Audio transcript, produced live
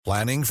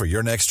Planning for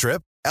your next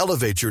trip?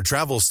 Elevate your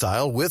travel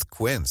style with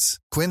Quince.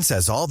 Quince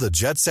has all the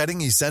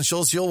jet-setting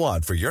essentials you'll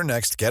want for your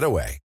next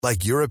getaway,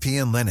 like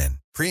European linen,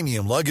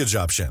 premium luggage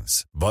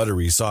options,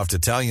 buttery soft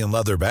Italian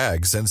leather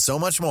bags, and so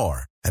much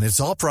more. And it's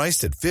all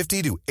priced at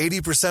 50 to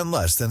 80%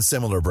 less than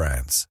similar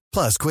brands.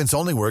 Plus, Quince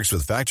only works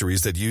with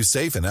factories that use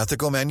safe and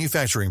ethical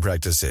manufacturing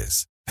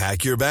practices.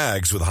 Pack your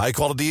bags with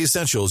high-quality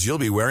essentials you'll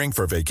be wearing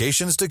for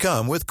vacations to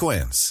come with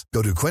Quince.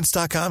 Go to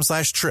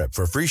quince.com/trip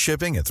for free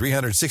shipping and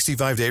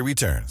 365-day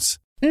returns.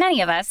 Many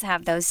of us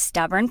have those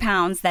stubborn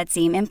pounds that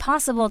seem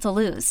impossible to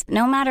lose,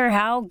 no matter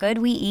how good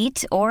we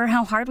eat or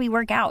how hard we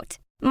work out.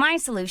 My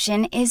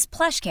solution is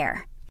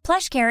PlushCare.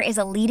 PlushCare is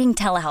a leading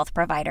telehealth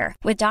provider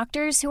with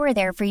doctors who are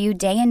there for you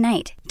day and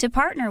night to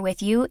partner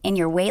with you in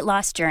your weight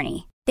loss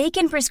journey. They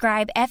can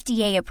prescribe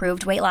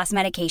FDA-approved weight loss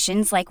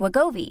medications like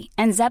Wegovy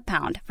and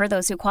Zepbound for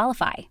those who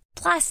qualify.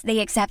 Plus, they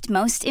accept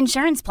most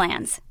insurance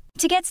plans.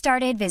 To get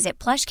started, visit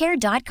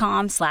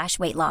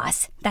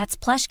plushcare.com/weightloss. That's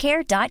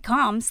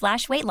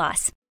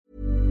plushcare.com/weightloss.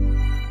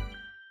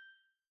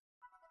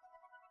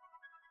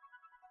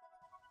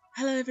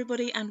 Hello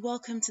everybody and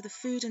welcome to the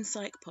Food and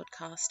Psych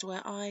podcast,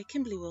 where I,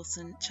 Kimberly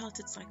Wilson,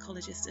 chartered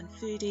psychologist and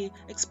foodie,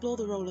 explore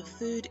the role of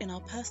food in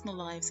our personal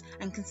lives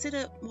and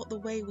consider what the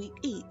way we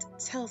eat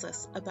tells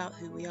us about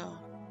who we are.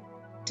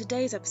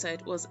 Today's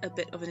episode was a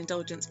bit of an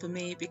indulgence for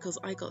me because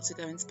I got to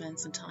go and spend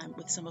some time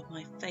with some of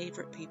my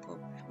favourite people.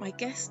 My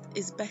guest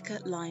is Becca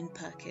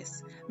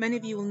Lyne-Purkis. Many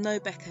of you will know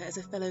Becca as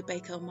a fellow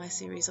baker on my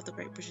series of the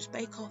Great British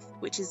Bake Off,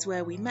 which is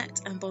where we met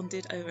and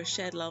bonded over a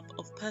shared love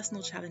of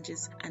personal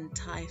challenges and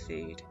Thai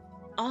food.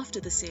 After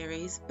the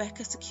series,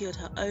 Becca secured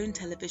her own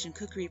television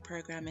cookery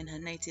programme in her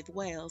native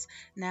Wales,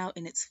 now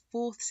in its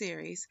 4th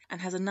series,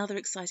 and has another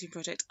exciting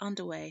project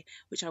underway,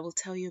 which I will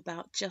tell you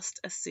about just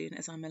as soon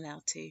as I'm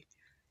allowed to.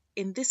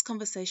 In this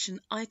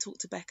conversation, I talk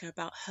to Becca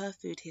about her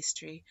food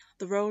history,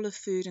 the role of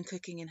food and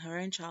cooking in her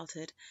own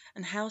childhood,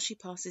 and how she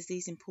passes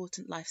these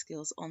important life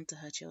skills on to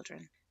her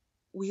children.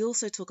 We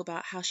also talk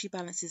about how she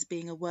balances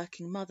being a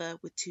working mother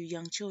with 2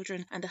 young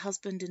children and a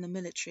husband in the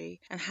military,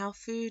 and how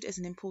food is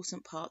an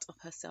important part of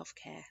her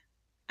self-care.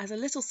 As a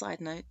little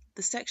side note,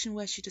 the section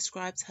where she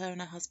describes her and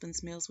her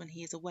husband's meals when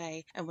he is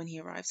away and when he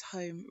arrives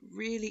home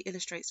really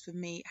illustrates for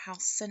me how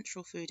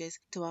central food is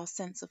to our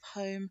sense of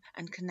home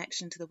and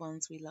connection to the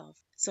ones we love.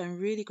 So I'm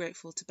really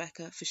grateful to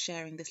Becca for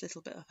sharing this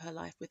little bit of her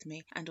life with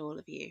me and all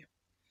of you.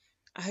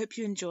 I hope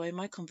you enjoy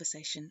my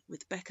conversation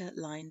with Becca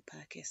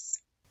Lyne-Purkis.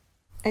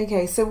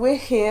 Okay, so we're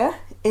here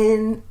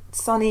in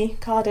sunny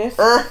Cardiff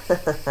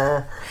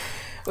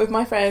with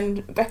my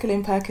friend Becca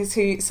Lyne-Purkis,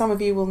 who some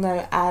of you will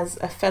know as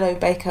a fellow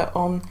baker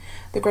on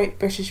the Great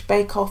British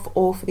Bake Off,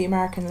 or for the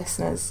American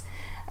listeners,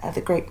 the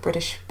Great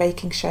British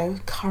Baking Show,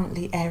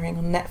 currently airing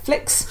on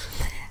Netflix.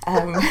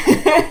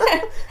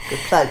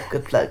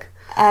 Good plug.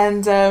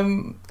 And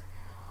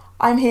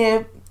I'm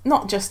here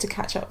not just to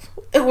catch up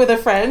with a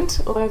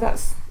friend, although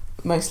that's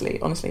mostly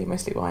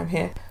why I'm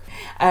here,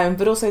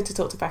 but also to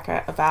talk to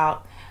Becca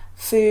about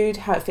food,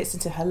 how it fits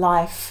into her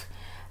life,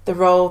 the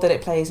role that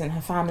it plays in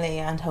her family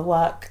and her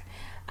work,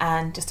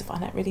 and just to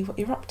find out really what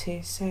you're up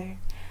to. So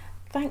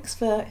thanks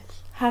for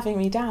having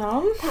me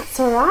down. That's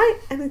all right,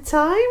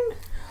 anytime.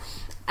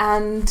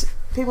 And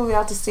people will be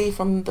able to see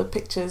from the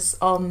pictures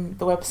on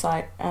the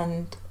website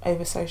and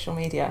over social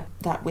media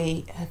that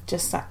we have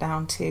just sat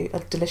down to a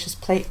delicious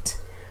plate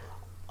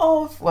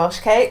of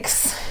Welsh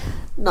cakes.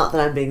 Not that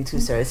I'm being too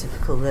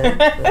stereotypical though.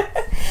 But...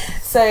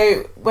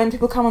 So when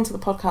people come onto the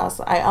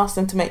podcast, I ask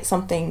them to make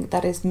something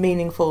that is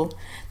meaningful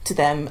to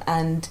them,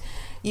 and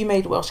you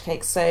made Welsh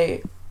cakes. So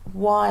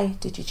why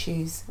did you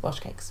choose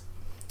Welsh cakes?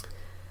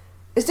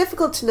 It's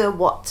difficult to know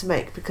what to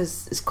make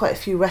because there's quite a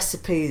few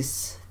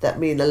recipes that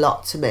mean a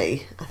lot to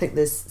me. I think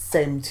there's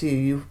same to you.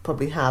 You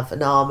probably have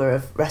an armour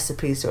of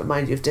recipes that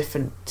remind you of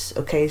different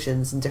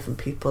occasions and different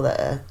people that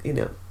are,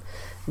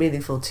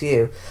 meaningful to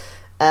you.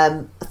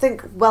 I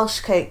think Welsh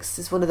cakes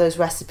is one of those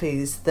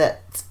recipes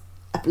that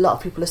a lot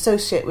of people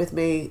associate with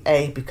me,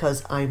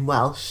 because I'm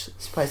Welsh,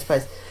 surprise,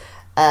 but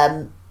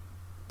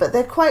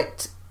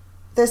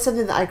there's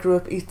something that I grew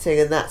up eating,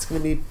 and that's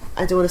going to be,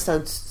 I don't want to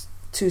sound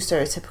too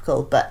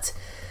stereotypical, but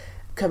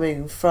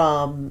coming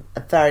from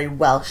a very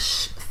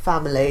Welsh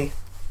family,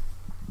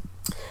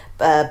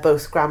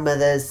 both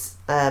grandmothers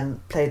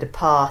played a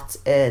part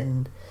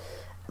in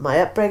my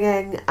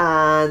upbringing,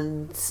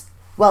 and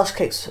Welsh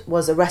cakes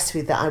was a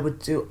recipe that I would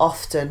do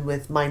often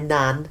with my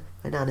nan.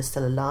 My nan is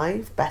still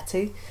alive,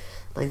 Betty,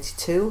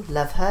 92,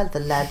 love her, the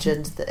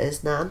legend that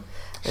is Nan.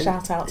 And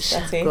shout out to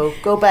Betty.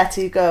 Go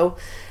Betty, go.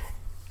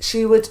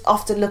 She would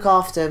often look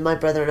after my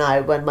brother and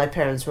I when my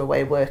parents were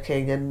away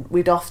working, and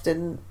we'd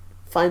often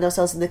find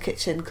ourselves in the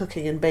kitchen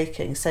cooking and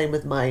baking. Same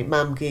with my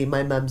mam Gi,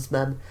 my mum's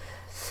mum.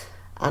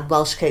 And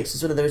Welsh cakes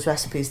was one of those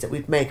recipes that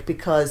we'd make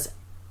because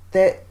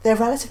they're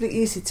relatively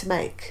easy to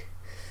make.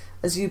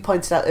 As you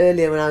pointed out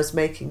earlier when I was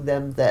making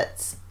them,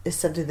 that is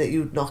something that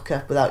you'd knock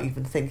up without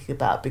even thinking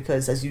about,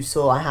 because as you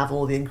saw, I have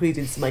all the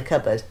ingredients in my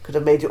cupboard. Could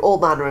have made you all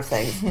manner of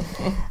things.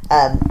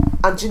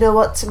 And do you know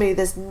what? To me,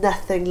 there's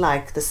nothing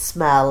like the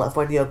smell of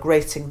when you're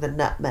grating the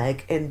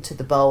nutmeg into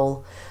the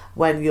bowl,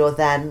 when you're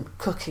then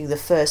cooking the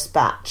first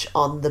batch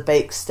on the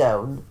bake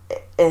stone.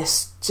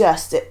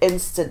 It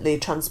instantly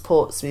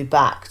transports me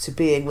back to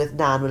being with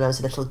Nan when I was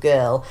a little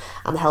girl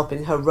and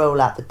helping her roll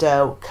out the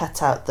dough,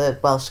 cut out the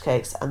Welsh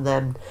cakes, and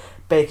then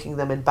baking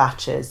them in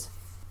batches.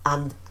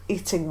 And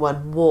eating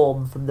one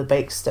warm from the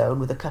bake stone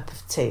with a cup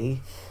of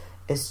tea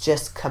is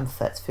just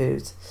comfort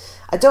food.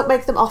 I don't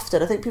make them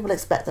often. I think people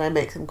expect that I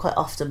make them quite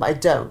often, but I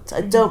don't.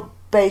 I don't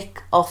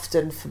bake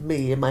often for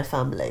me and my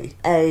family.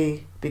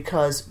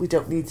 Because we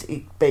don't need to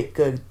eat baked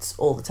goods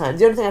all the time.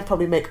 The only thing I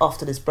probably make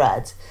often is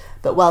bread,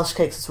 but Welsh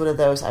cakes is one of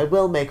those I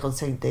will make on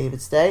St.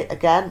 David's Day.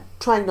 Again,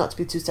 trying not to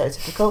be too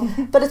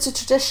stereotypical, but it's a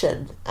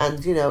tradition,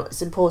 and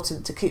it's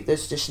important to keep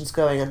those traditions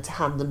going and to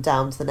hand them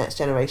down to the next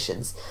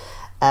generations.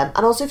 And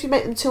also, if you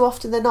make them too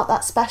often, they're not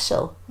that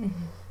special.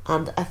 Mm-hmm.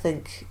 And I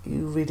think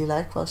you really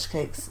like Welsh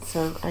cakes,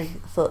 so I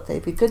thought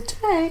they'd be good to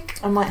make.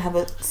 I might have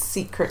a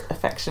secret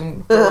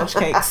affection for Welsh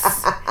cakes,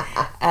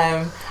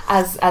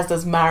 as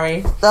does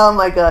Mary. Oh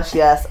my gosh,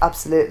 yes,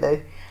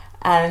 absolutely.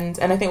 And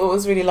I think what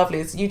was really lovely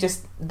is you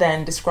just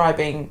then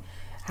describing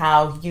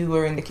how you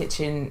were in the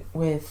kitchen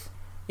with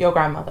your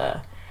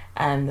grandmother,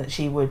 and that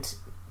she would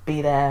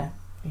be there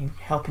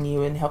helping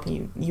you, and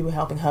you were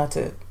helping her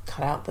to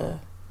cut out the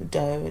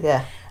dough.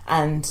 Yeah.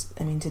 And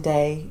I mean,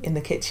 today in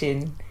the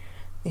kitchen,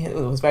 it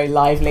was very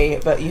lively,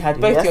 but you had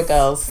both your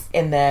girls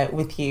in there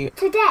with you.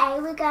 Today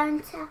we're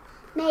going to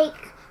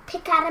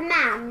pick out a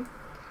man,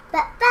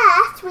 but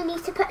first we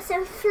need to put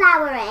some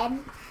flour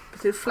in.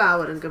 Put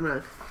flour in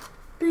Gymraeg.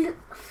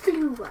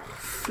 Flour.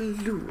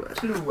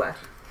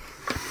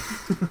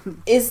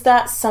 Is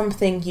that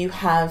something you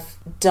have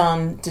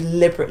done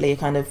deliberately,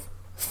 kind of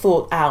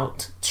thought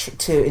out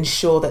to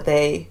ensure that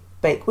they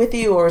bake with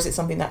you, or is it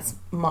something that's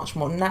much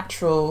more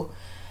natural?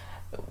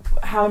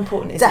 How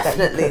important is it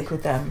that you cook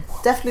with them?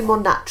 Definitely more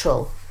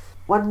natural.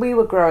 When we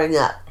were growing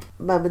up,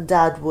 Mum and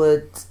Dad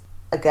would,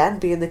 again,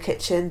 be in the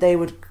kitchen. They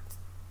would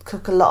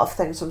cook a lot of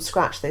things from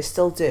scratch. They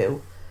still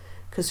do.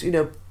 Because,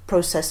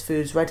 processed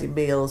foods, ready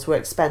meals were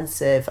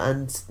expensive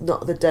and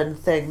not the done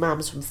thing.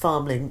 Mum's from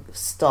farming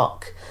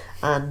stock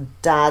and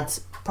Dad's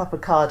proper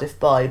Cardiff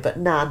boy, but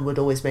Nan would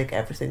always make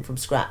everything from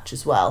scratch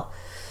as well.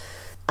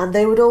 And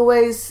they would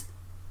always,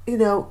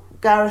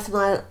 Gareth and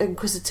I are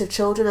inquisitive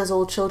children, as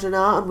all children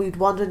are, and we'd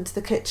wander into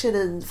the kitchen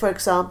and, for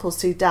example,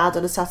 see Dad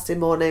on a Saturday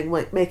morning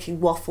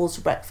making waffles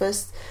for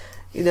breakfast.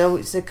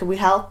 We'd say, can we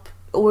help?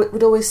 Or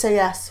we'd always say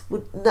yes.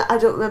 I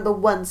don't remember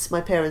once my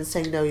parents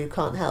saying, no, you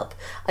can't help.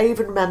 I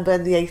even remember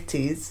in the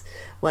 80s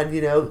when,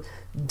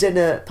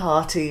 dinner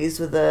parties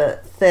were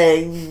the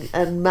thing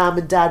and Mum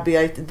and Dad be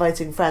out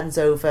inviting friends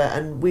over,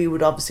 and we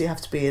would obviously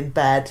have to be in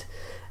bed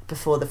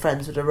before the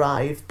friends would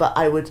arrive, but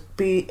I would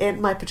be in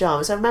my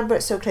pyjamas. I remember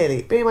it so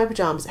clearly, being in my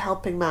pyjamas,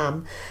 helping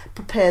Mum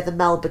prepare the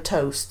Melba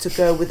toast to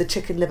go with the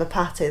chicken liver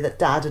pate that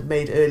Dad had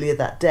made earlier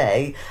that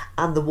day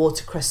and the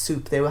watercress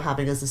soup they were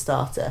having as a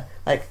starter.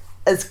 Like,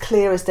 as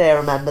clear as day I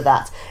remember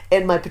that,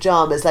 in my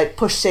pyjamas, like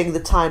pushing the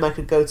time I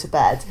could go to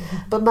bed.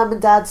 But Mum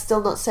and Dad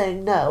still not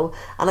saying no,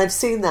 and I've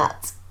seen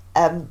that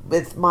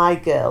with my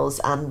girls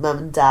and Mum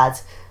and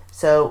Dad.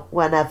 So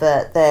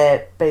whenever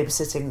they're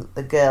babysitting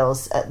the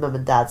girls at Mum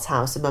and Dad's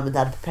house and Mum and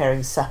Dad are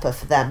preparing supper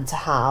for them to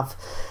have,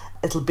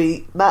 it'll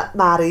be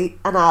Mary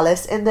and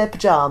Alice in their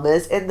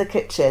pyjamas in the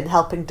kitchen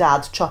helping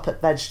Dad chop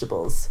up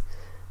vegetables.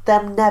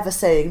 Them never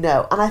saying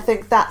no. And I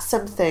think that's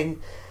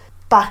something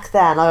back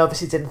then I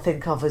obviously didn't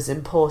think of as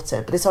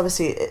important, but it's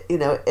obviously,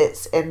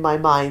 it's in my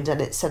mind,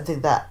 and it's something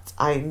that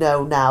I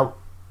know now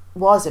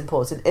is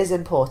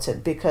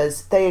important,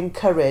 because they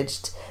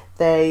encouraged,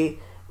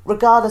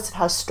 regardless of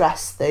how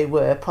stressed they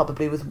were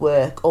probably with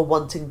work or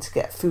wanting to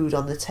get food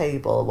on the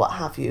table, what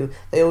have you,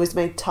 they always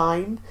made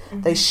time.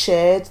 Mm-hmm. They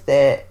shared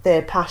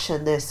their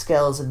passion, their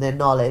skills and their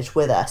knowledge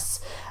with us,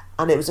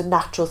 and it was a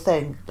natural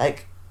thing,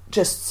 like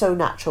just so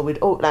natural.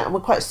 We're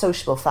quite a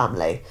sociable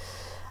family,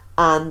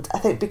 and I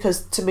think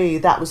because to me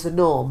that was the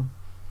norm.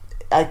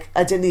 I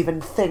didn't even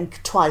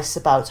think twice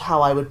about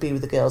how I would be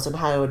with the girls and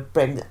how I would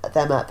bring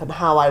them up and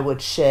how I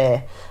would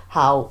share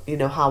how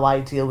I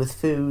deal with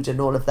food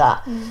and all of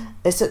that.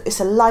 It's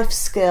a life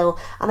skill,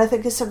 and I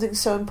think it's something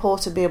so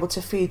important to be able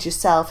to feed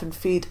yourself and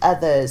feed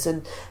others,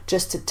 and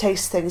just to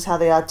taste things how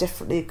they are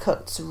differently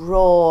cooked,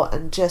 raw,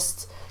 and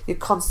just you're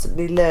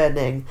constantly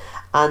learning.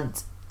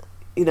 And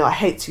I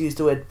hate to use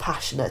the word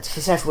passionate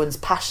because everyone's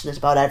passionate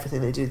about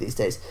everything they do these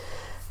days,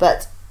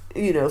 but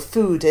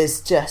food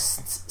is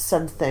just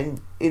something,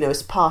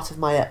 it's part of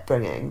my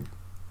upbringing,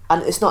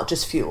 and it's not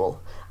just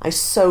fuel. I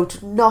so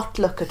do not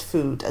look at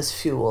food as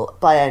fuel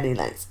by any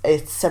length.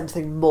 It's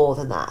something more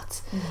than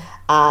that.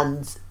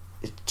 And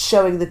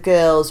showing the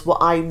girls what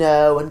I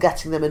know and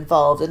getting them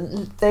involved,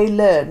 and they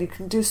learn. You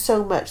can do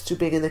so much through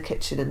being in the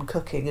kitchen and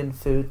cooking and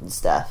food and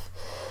stuff.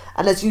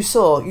 And as you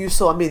saw,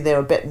 I mean, they were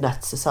a bit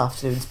nuts this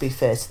afternoon, to be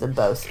fair to them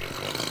both.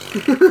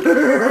 This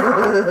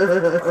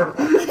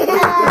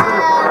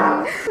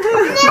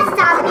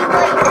time we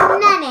put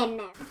none in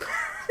them.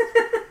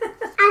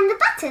 And the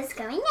butter's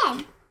going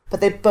in. But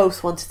they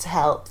both wanted to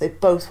help. They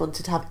both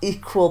wanted to have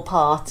equal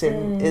part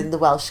in the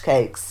Welsh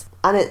cakes.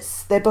 And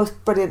they're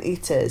both brilliant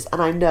eaters,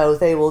 and I know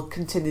they will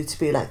continue to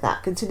be like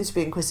that, continue to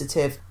be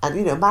inquisitive. And,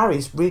 you know,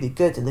 Mary's really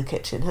good in the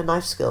kitchen. Her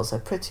knife skills are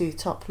pretty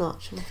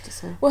top-notch, I have to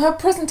say. Well, her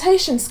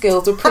presentation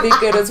skills are pretty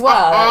good as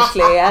well,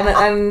 actually.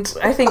 And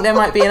I think there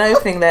might be an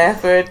opening there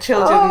for a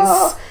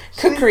children's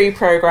cookery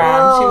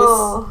programme. She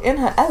was in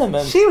her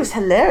element. She was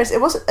hilarious.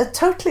 It wasn't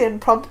totally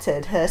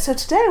unprompted, her. So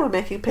today we're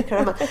making Pick Her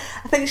Emma.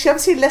 I think she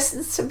obviously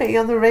listens to me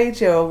on the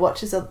radio or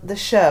watches the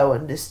show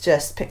and has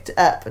just picked it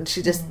up. And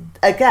she just,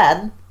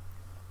 again,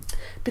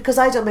 because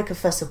I don't make a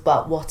fuss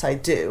about what I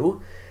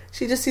do,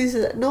 she just sees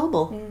it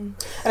normal. And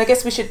I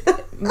guess we should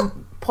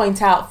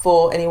point out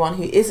for anyone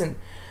who isn't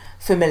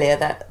familiar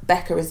that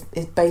Becca is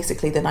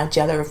basically the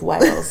Nigella of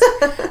Wales.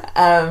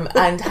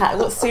 And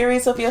what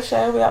series of your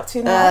show are we up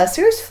to now?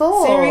 Series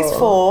 4. Series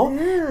 4,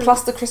 yeah.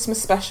 Plus the Christmas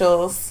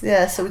specials.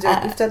 Yeah, so we've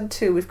done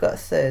 2. We've got a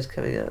 3rd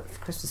coming up for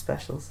Christmas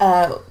specials.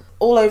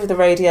 All over the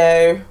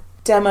radio,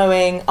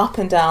 demoing up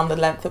and down the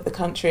length of the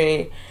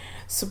country,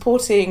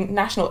 supporting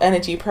national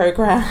energy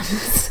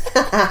programs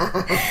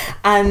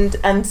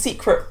and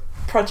secret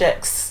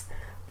projects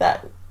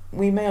that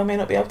we may or may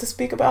not be able to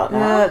speak about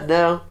now.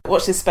 No.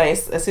 Watch this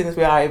space. As soon as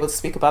we are able to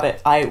speak about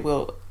it, I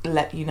will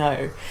let you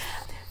know.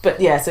 But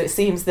yeah, so it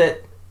seems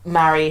that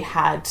Mary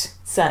had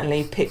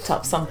certainly picked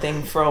up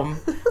something from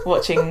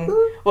watching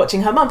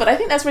her mum. But I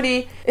think that's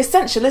really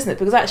essential, isn't it?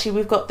 Because actually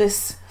we've got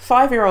this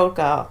 5-year-old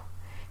girl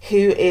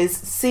who is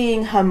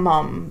seeing her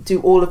mum do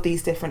all of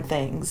these different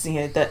things, you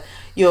know, that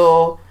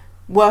you're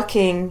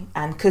working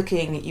and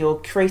cooking, you're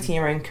creating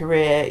your own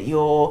career,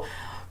 you're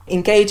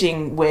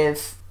engaging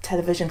with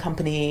television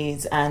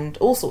companies and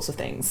all sorts of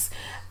things.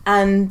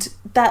 And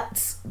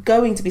that's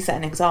going to be set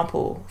an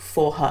example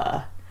for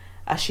her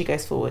as she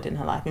goes forward in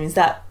her life. I mean, is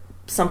that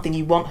something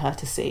you want her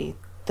to see,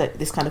 that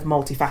this kind of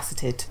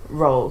multifaceted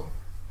role?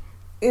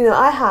 You know,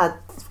 I had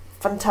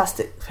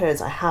fantastic parents.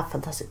 I have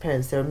fantastic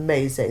parents. They're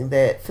amazing.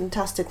 They're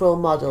fantastic role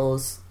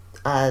models,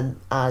 and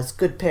as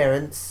good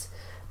parents,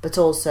 but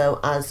also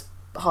as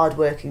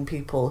hard-working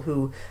people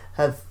who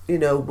have, you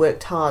know,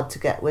 worked hard to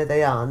get where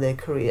they are in their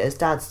careers.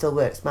 Dad still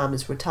works, Mum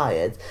is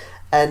retired.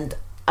 And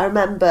I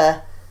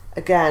remember,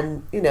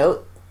 again, you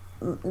know,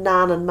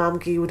 Nan and Mam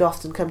Gee would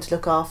often come to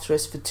look after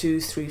us for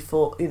 2, 3,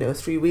 4,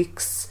 3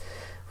 weeks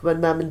when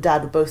Mum and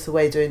Dad were both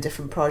away doing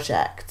different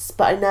projects.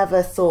 But I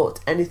never thought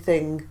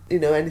anything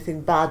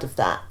bad of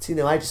that. You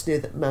know, I just knew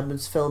that Mum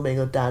was filming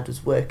or Dad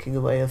was working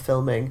away or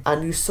filming.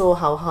 And you saw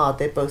how hard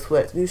they both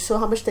worked. And you saw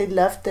how much they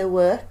loved their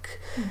work.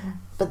 Mm-hmm.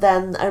 But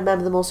then I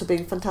remember them also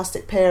being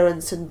fantastic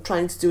parents and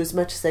trying to do as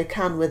much as they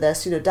can with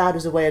us. You know, Dad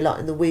was away a lot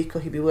in the week or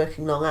he'd be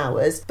working long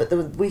hours. But the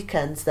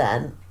weekends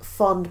then,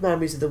 fond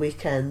memories of the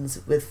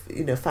weekends with,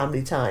 you know,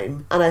 family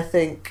time. And I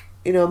think,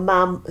 you know,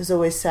 Mam has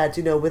always said,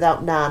 you know,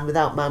 without Nan,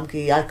 without Mam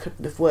Gee, I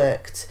couldn't have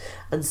worked.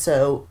 And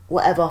so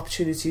whatever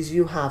opportunities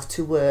you have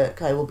to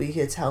work, I will be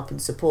here to help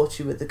and support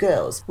you with the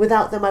girls.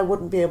 Without them, I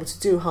wouldn't be able to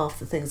do half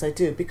the things I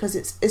do because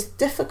it's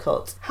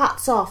difficult.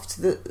 Hats off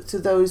to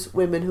those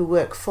women who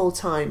work full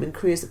time in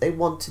careers that they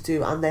want to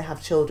do and they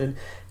have children,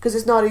 because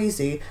it's not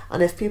easy.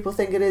 And if people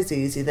think it is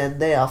easy, then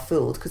they are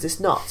fooled, because it's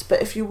not.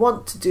 But if you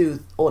want to do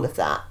all of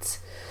that,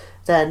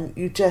 then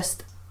you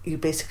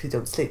basically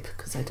don't sleep,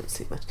 because I don't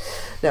sleep much.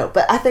 No,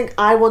 but I think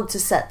I want to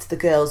set the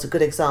girls a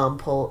good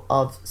example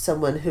of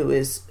someone who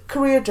is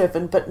career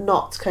driven but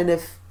not kind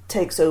of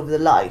takes over the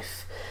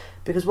life.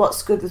 Because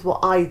what's good with what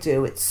I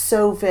do, it's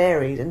so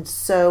varied and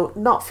so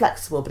not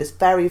flexible, but it's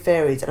very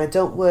varied. And I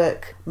don't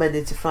work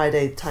Monday to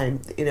Friday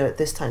time, you know, at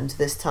this time to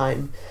this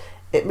time.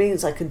 It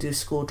means I can do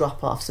school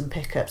drop-offs and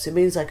pick-ups. It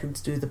means I can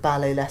do the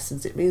ballet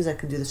lessons. It means I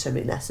can do the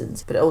swimming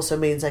lessons. But it also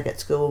means I get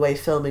to go away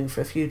filming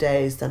for a few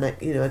days. Then I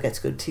get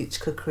to go teach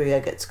cookery.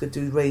 I get to go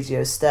do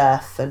radio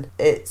stuff. And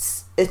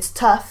it's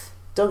tough,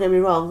 don't get me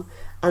wrong.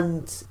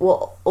 And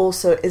what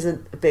also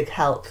isn't a big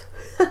help,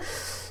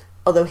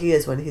 although he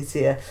is when he's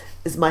here,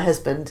 is my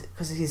husband,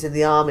 because he's in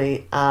the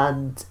army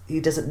and he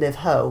doesn't live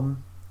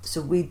home.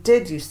 So we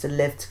did used to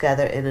live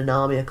together in an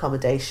army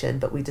accommodation,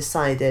 but we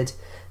decided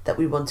that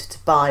we wanted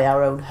to buy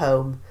our own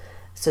home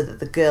so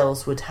that the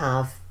girls would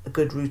have a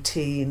good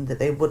routine, that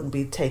they wouldn't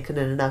be taken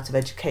in and out of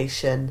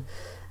education.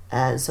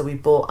 And so we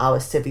bought our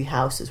civvy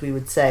house, as we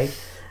would say.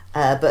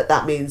 But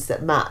that means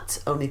that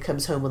Matt only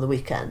comes home on the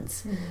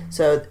weekends. Mm-hmm.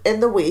 So in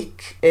the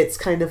week, it's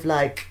kind of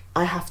like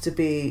I have to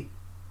be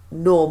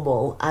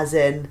normal, as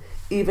in,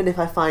 even if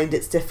I find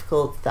it's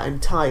difficult, that I'm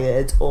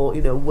tired, or,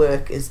 you know,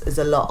 work is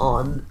a lot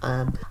on,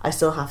 I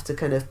still have to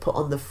kind of put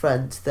on the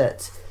front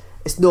that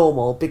it's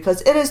normal,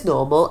 because it is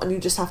normal, and you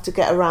just have to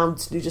get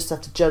around, you just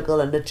have to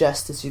juggle and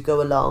adjust as you go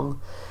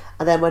along.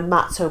 And then when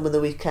Matt's home on the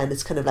weekend,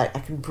 it's kind of like I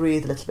can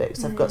breathe a little bit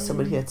because I've got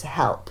someone here to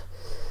help.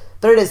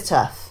 But it is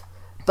tough.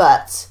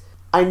 But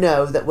I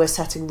know that we're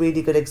setting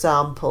really good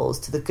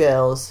examples to the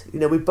girls. You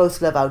know, we both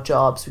love our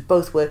jobs, we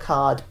both work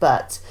hard,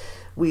 but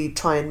we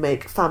try and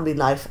make family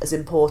life as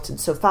important.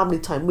 So family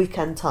time,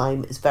 weekend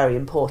time is very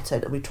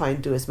important, and we try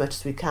and do as much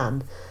as we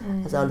can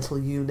as our little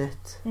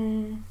unit.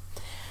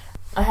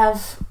 I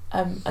have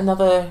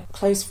another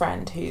close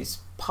friend whose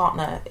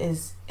partner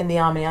is in the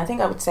army. I think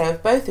I would say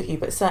of both of you,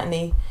 but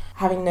certainly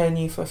having known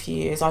you for a few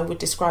years, I would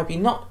describe you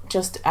not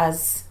just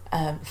as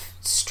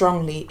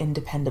strongly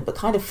independent, but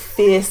kind of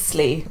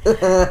fiercely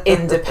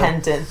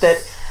independent.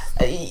 That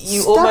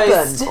you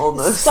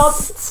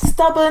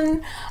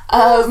stubborn.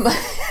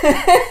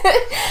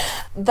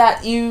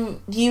 That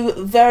you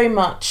very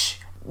much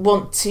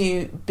want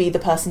to be the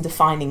person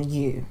defining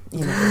you.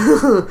 You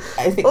know,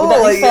 I think would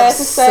that be fair to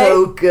say?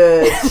 So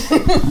good.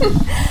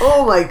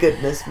 Oh my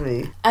goodness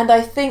me! And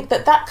I think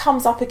that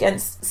comes up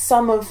against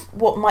some of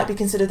what might be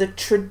considered a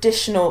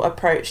traditional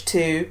approach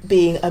to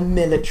being a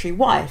military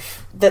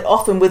wife. That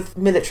often with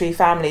military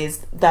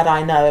families that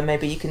I know, and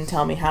maybe you can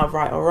tell me how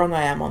right or wrong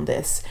I am on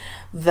this,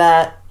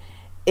 that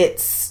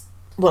it's,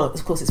 well,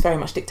 of course, it's very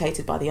much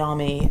dictated by the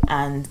army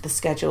and the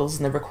schedules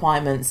and the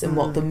requirements and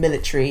what the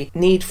military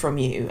need from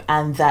you,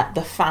 and that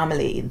the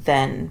family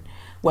then,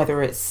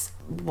 whether it's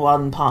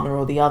one partner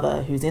or the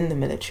other who's in the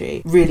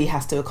military, really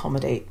has to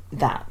accommodate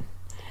that.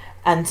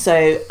 And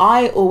so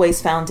I always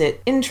found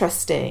it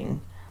interesting.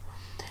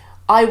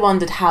 I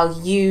wondered how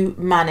you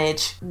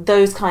manage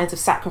those kinds of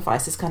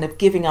sacrifices, kind of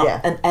giving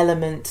up an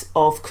element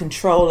of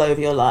control over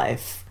your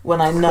life,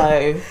 when I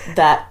know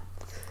that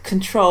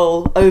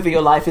control over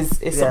your life is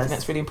something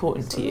that's really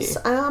important to you.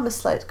 I am a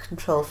slight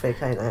control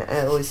freak,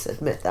 I always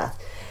admit that.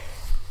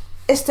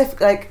 It's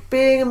difficult, like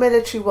being a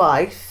military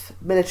wife,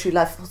 military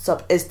life full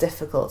stop, is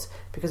difficult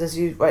because, as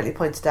you rightly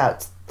pointed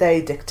out,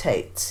 they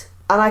dictate.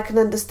 And I can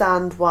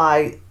understand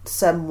why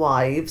some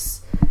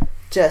wives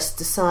just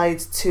decide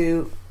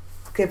to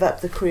give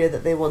up the career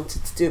that they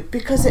wanted to do,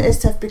 because it is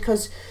tough,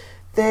 because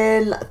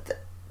the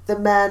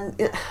men,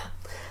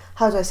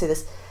 how do I say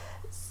this,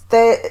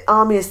 the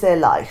army is their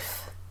life.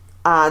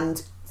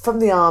 And from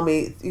the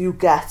army, you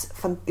get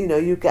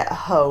a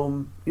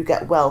home, you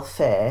get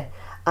welfare,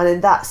 and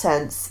in that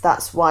sense,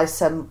 that's why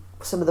some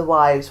of the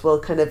wives will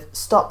kind of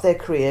stop their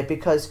career,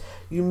 because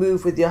you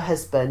move with your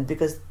husband,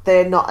 because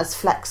they're not as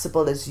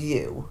flexible as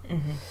you.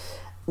 Mm-hmm.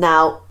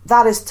 Now,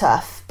 that is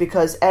tough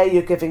because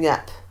you're giving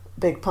up a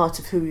big part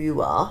of who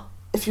you are.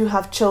 If you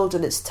have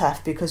children, it's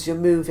tough because you're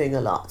moving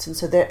a lot, and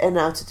so they're in and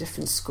out of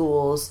different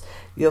schools,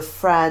 your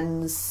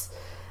friends.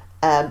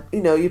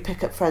 You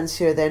pick up friends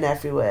here, there and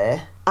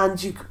everywhere,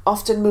 and you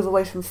often move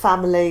away from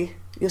family,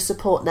 your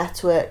support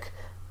network.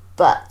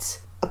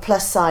 But a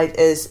plus side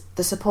is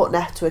the support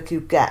network you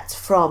get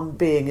from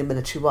being a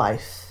military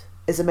wife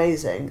is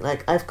amazing.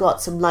 Like, I've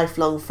got some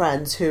lifelong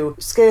friends who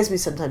scares me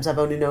sometimes. I've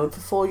only known for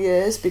 4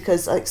 years,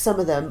 because like some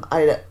of them,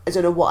 I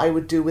don't know what I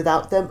would do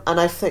without them. And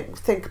I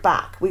think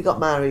back, we got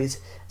married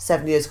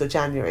 7 years ago,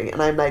 January,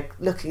 and I'm like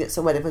looking at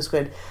some wedding photos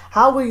going,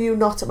 how were you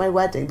not at my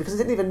wedding? Because I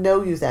didn't even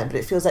know you then, but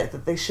it feels like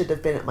that they should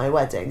have been at my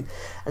wedding.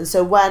 And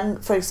so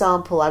when, for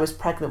example, I was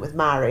pregnant with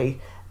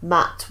Mary,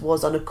 Matt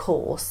was on a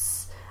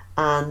course,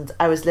 and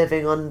I was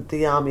living on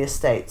the army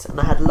estate, and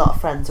I had a lot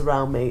of friends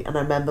around me, and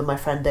I remember my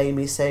friend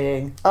Amy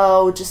saying,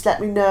 oh, just let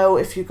me know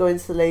if you go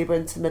into the labour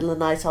into the middle of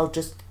the night, I'll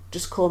just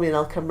call me and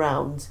I'll come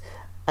round.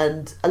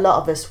 And a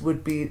lot of us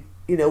would be,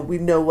 we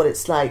know what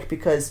it's like,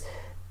 because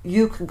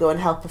you can go and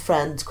help a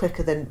friend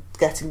quicker than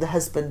getting the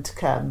husband to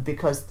come,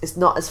 because it's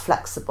not as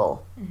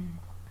flexible. Mm.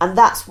 And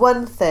that's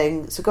one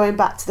thing. So going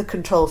back to the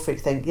control freak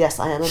thing, yes,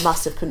 I am a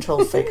massive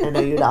control freak. I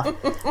know you laugh.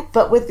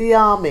 But with the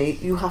army,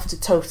 you have to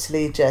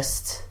totally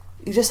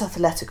you just have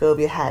to let it go over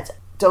your head.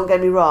 Don't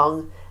get me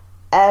wrong.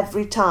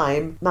 Every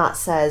time Matt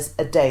says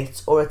a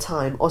date or a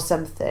time or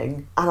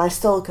something, and I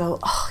still go,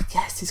 oh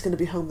yes, he's going to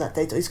be home that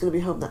date, or he's going to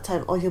be home that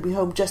time, or he'll be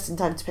home just in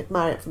time to pick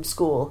Mary up from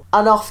school.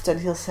 And often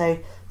he'll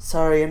say,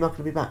 sorry, I'm not going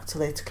to be back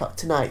till 8 o'clock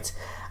tonight.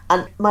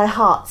 And my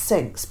heart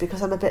sinks,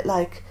 because I'm a bit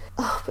like,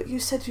 oh, but you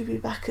said you'd be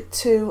back at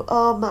 2.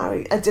 Oh,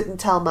 Mary. I didn't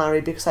tell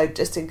Mary because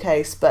just in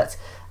case, but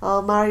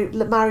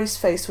Mary's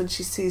face when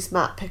she sees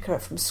Matt pick her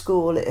up from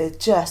school, it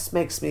just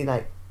makes me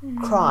like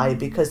cry,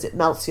 because it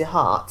melts your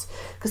heart,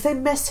 because they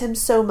miss him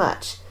so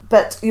much.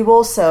 But you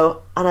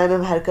also, and I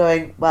remember her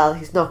going, well,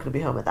 he's not going to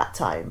be home at that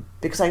time,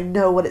 because I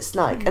know what it's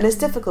like. And it's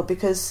difficult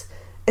because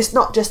it's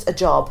not just a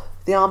job.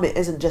 The army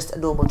isn't just a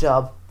normal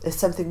job. It's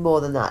something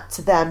more than that.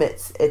 To them,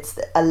 it's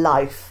a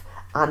life,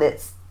 and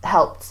it's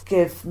helped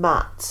give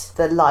Matt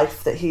the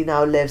life that he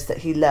now lives, that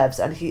he loves,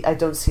 and I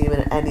don't see him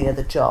in any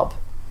other job.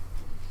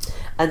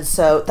 And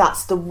so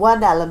that's the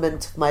one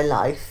element of my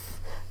life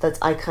that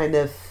I kind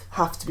of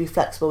have to be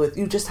flexible with.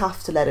 You just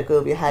have to let it go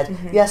over your head.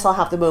 Mm-hmm. Yes, I'll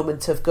have the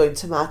moment of going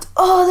to Matt,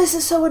 oh, this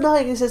is so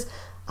annoying. He says,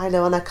 I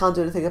know, and I can't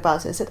do anything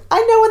about it. I said, I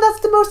know, and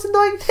that's the most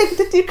annoying thing,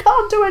 that you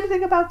can't do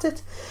anything about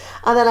it.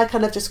 And then I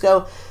kind of just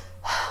go,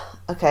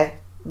 okay,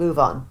 move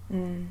on.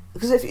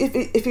 Because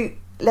if you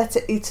let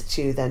it eat at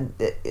you, then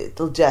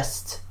it'll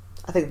just,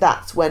 I think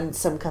that's when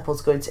some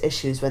couples go into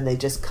issues, when they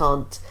just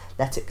can't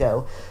let it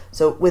go.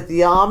 So with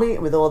the army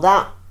and with all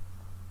that,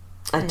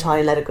 I try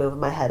and let it go over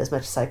my head as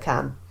much as I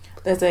can.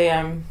 There's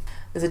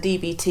a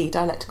DBT,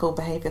 dialectical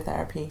behaviour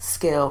therapy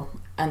skill,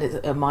 and it's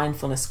a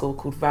mindfulness skill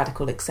called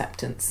radical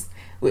acceptance,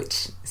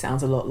 which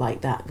sounds a lot like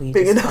that.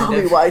 Being an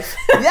army wife.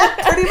 Yeah,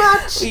 pretty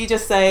much. Where you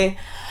just say,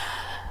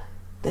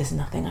 there's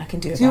nothing I can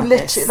do about you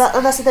literally, this.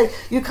 And that's the thing.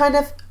 You kind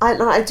of,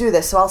 I do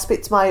this, so I'll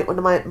speak to one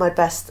of my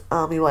best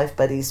army wife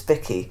buddies,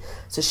 Vicky.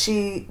 So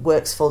she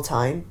works full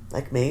time,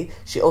 like me.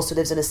 She also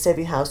lives in a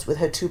civvy house with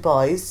her 2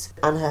 boys,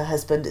 and her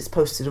husband is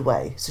posted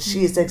away. So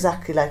she is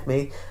exactly like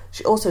me.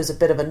 She also is a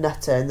bit of a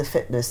nutter in the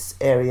fitness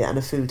area and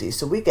a foodie,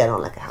 so we get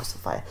on like a house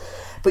of fire.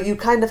 But you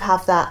kind of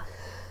have that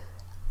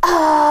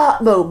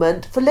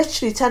moment for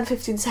literally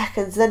 10-15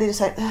 seconds, and then you're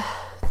just like,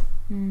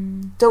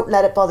 don't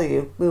let it bother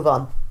you, move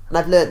on. And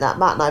I've learned that.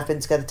 Matt and I have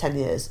been together 10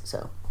 years,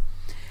 so.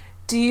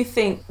 Do you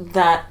think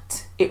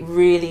that it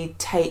really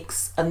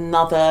takes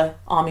another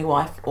army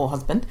wife or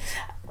husband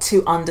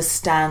to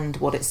understand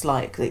what it's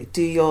like? Like,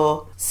 do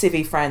your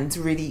civvy friends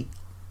really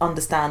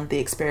understand the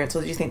experience,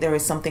 or do you think there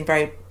is something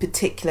very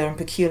particular and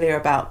peculiar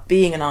about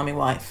being an army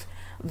wife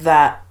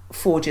that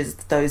forges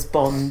those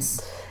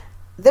bonds?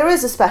 There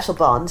is a special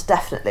bond,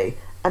 definitely.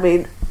 I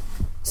mean,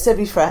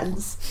 civvy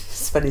friends,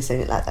 it's funny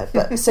saying it like that,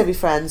 but civvy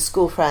friends,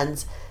 school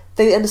friends,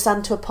 they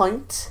understand to a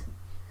point,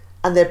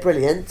 and they're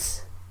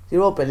brilliant.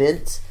 You're all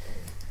brilliant.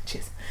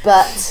 Cheers.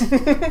 But,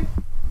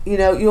 you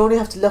know, you only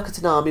have to look at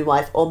an army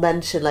wife or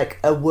mention like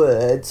a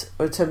word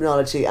or a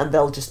terminology, and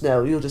they'll just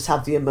know. You'll just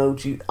have the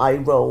emoji eye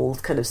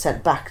rolled kind of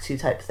sent back to you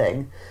type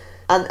thing.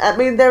 And I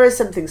mean, there is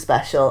something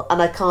special,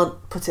 and I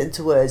can't put it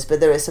into words, but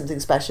there is something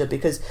special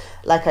because,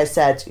 like I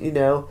said, you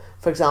know,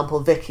 for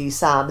example, Vicky,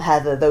 Sam,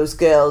 Heather, those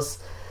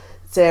girls,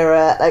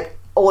 Sarah, like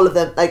all of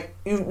them, like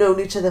you've known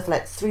each other for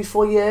like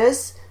 3-4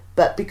 years,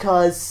 but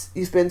because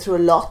you've been through a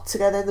lot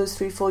together in those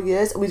 3-4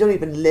 years, and we don't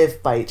even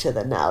live by each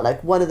other now.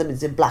 Like one of them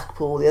is in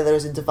Blackpool, the other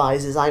is in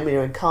Devizes, I'm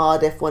here in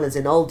Cardiff, one is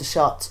in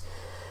Aldershot,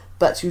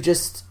 but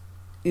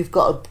you've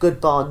got a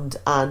good bond,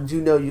 and you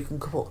know you can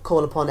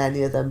call upon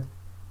any of them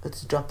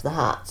to drop the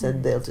hat,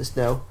 and they'll just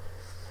know.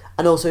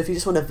 And also, if you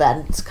just want to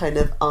vent, kind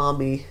of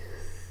army,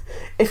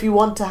 if you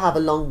want to have a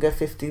longer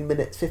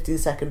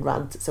 15-second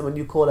rant at someone,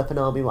 you call up an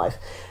army wife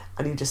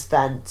and you just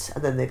vent,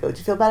 and then they go, do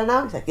you feel better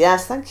now? You're like,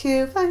 yes, thank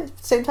you, fine.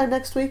 Same time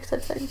next week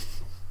type thing.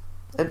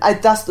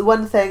 That's the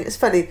one thing. It's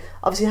funny,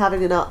 obviously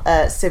having a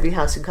civvy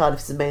house in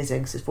Cardiff is amazing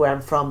because it's where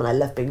I'm from and I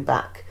love being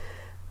back,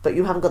 but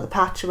you haven't got the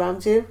patch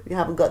around you, you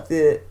haven't got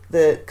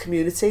the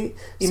community.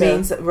 You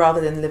mean that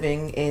rather than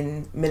living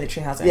in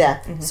military housing?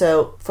 Yeah.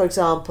 So for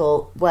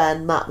example,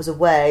 when Matt was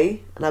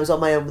away and I was on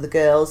my own with the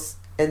girls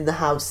in the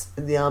house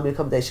in the army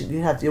accommodation,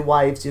 you have your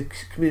wives, your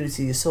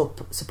community, your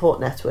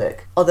support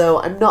network. Although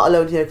I'm not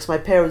alone here because my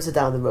parents are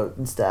down the road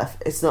and stuff,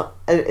 it's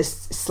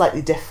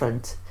slightly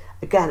different.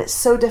 Again, it's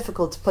so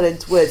difficult to put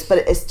into words, but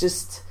it's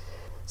just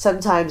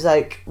sometimes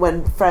like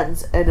when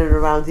friends in and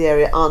around the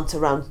area aren't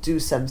around to do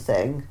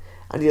something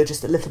and you're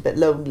just a little bit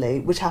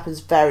lonely, which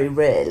happens very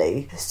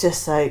rarely, it's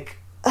just like,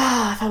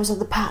 if I was on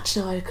the patch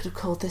now, I could have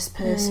called this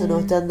person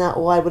or done that,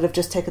 or I would have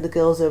just taken the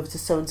girls over to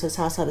so-and-so's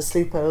house, had a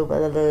sleepover,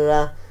 blah, blah,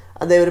 blah.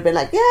 And they would have been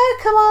like, yeah,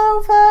 come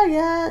over,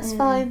 yeah, it's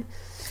fine.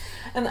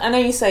 And I know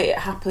you say it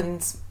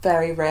happens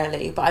very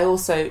rarely, but I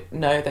also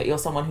know that you're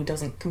someone who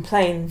doesn't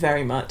complain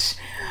very much.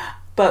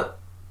 But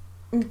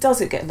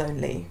does it get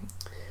lonely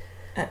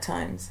at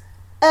times?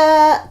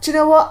 Do you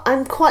know what?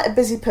 I'm quite a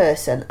busy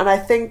person, and I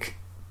think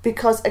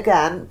because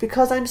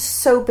I'm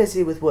so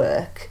busy with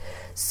work,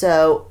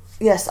 so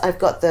yes, I've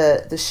got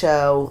the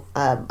show,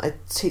 I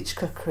teach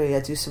cookery,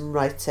 I do some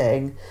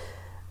writing,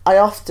 I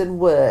often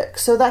work,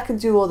 so that I can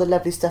do all the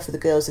lovely stuff with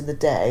the girls in the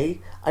day.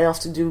 I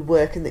often do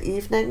work in the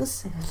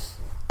evenings.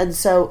 And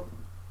so,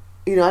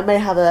 you know, I may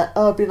have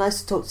it'd be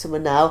nice to talk to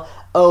someone now.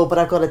 Oh, but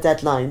I've got a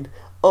deadline.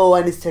 Oh,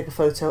 I need to take a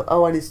photo.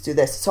 Oh, I need to do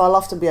this. So I'll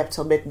often be up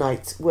till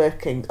midnight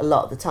working a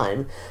lot of the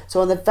time.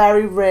 So on the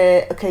very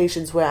rare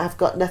occasions where I've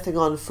got nothing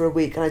on for a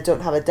week and I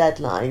don't have a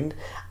deadline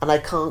and I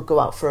can't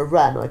go out for a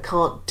run or I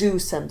can't do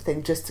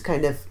something just to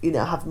kind of, you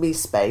know, have me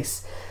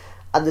space,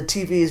 and the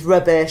TV is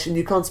rubbish and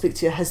you can't speak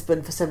to your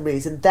husband for some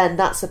reason, then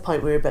that's the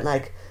point where you're a bit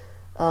like,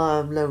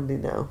 oh, I'm lonely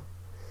now.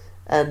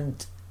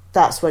 And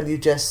that's when you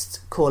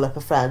just call up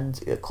a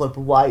friend, you call up a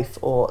wife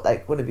or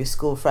like one of your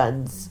school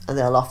friends, and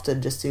they'll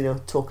often just, you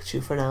know, talk to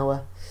you for an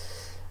hour.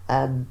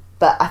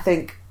 But I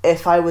think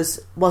if I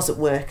wasn't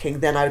working,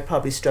 then I would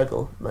probably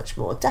struggle much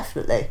more,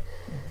 definitely,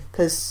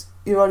 because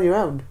you're on your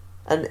own.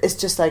 And it's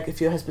just like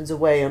if your husband's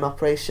away on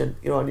operation,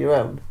 you're on your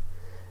own.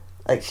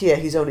 Like here,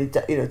 he's only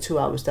 2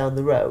 hours down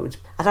the road,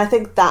 and I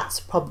think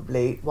that's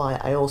probably why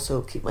I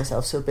also keep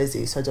myself so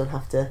busy, so I don't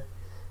have to.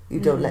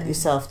 You don't let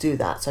yourself do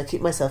that, so I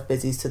keep myself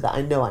busy so that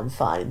I know I'm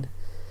fine.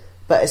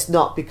 But it's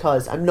not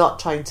because I'm not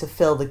trying to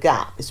fill the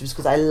gap. It's just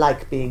because I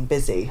like being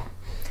busy.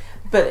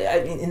 But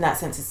in that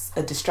sense, it's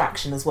a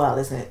distraction as well,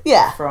 isn't it?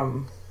 Yeah.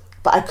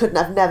 But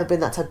I've never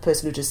been that type of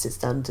person who just sits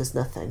down and does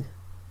nothing.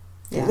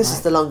 Yeah, this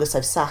is the longest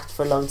I've sat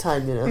for a long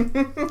time, you know.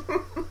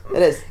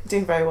 It is. You're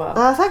doing very well.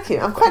 Thank you.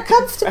 I'm quite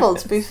comfortable,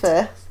 to be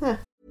fair. Yeah.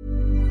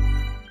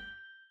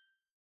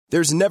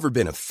 There's never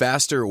been a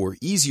faster or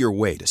easier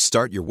way to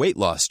start your weight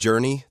loss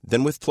journey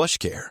than with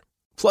PlushCare.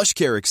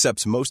 PlushCare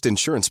accepts most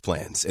insurance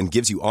plans and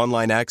gives you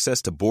online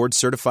access to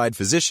board-certified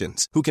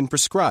physicians who can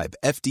prescribe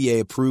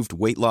FDA-approved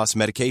weight loss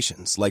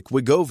medications like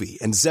Wegovy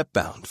and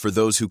Zepbound for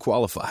those who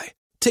qualify.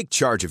 Take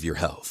charge of your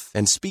health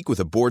and speak with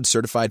a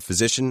board-certified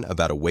physician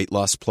about a weight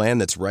loss plan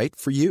that's right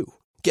for you.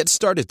 Get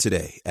started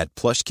today at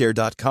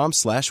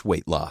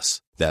plushcare.com/weight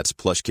loss. That's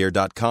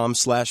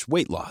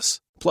plushcare.com/weight loss.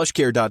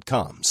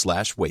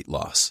 plushcare.com/weight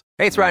loss.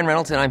 Hey, it's Ryan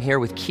Reynolds, and I'm here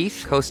with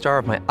Keith, co-star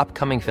of my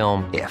upcoming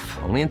film, If,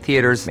 only in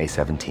theaters May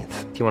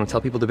 17th. Do you want to tell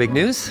people the big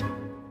news?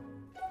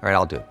 All right,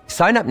 I'll do it.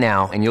 Sign up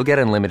now and you'll get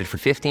unlimited for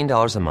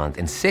 $15 a month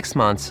and 6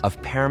 months of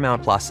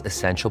Paramount Plus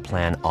Essential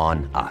Plan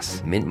on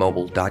us.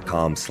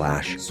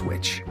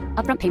 MintMobile.com/switch.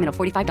 Upfront payment of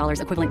 $45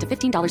 equivalent to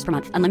 $15 per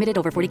month. Unlimited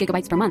over 40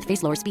 gigabytes per month.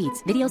 Face lower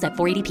speeds. Videos at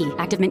 480p.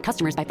 Active Mint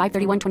customers by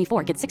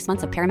 531.24 get 6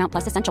 months of Paramount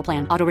Plus Essential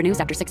Plan. Auto renews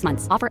after 6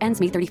 months. Offer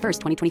ends May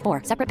 31st,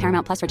 2024. Separate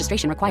Paramount Plus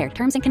registration required.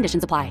 Terms and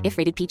conditions apply if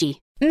rated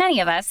PG. Many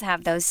of us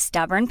have those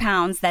stubborn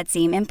pounds that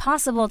seem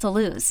impossible to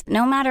lose,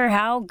 no matter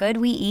how good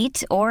we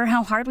eat or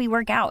how hard we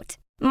work out.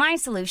 My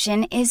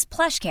solution is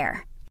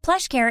PlushCare.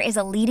 PlushCare is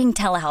a leading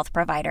telehealth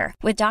provider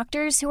with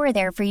doctors who are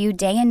there for you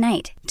day and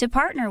night to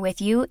partner with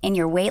you in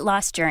your weight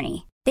loss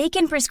journey. They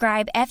can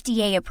prescribe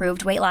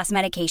FDA-approved weight loss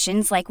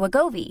medications like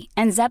Wegovy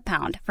and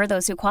Zepbound for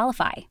those who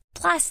qualify.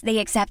 Plus, they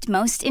accept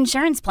most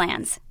insurance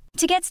plans.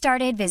 To get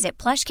started, visit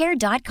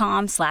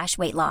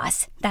plushcare.com/weight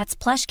loss. That's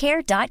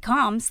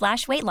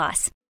plushcare.com/weight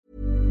loss.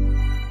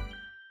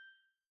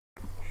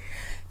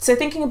 So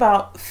thinking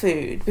about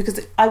food, because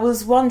I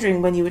was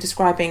wondering when you were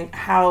describing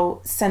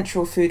how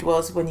central food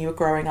was when you were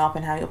growing up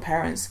and how your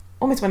parents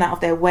almost went out of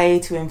their way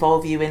to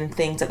involve you in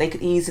things that they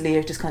could easily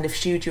have just kind of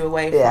shooed you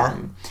away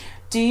from.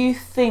 Do you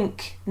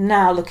think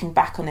now, looking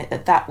back on it,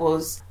 that that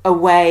was a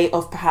way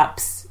of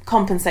perhaps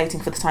compensating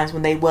for the times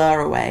when they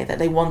were away, that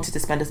they wanted to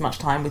spend as much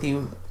time with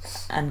you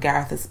and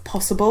Gareth as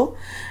possible,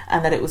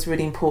 and that it was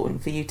really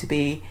important for you to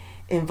be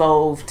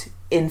involved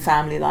in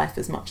family life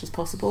as much as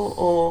possible,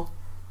 or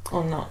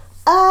not?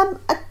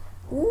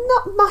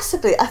 Not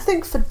massively. I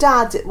think for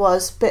Dad it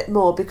was a bit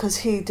more because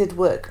he did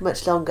work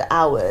much longer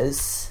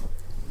hours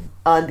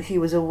and he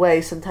was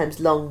away sometimes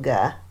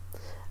longer,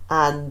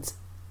 and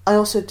I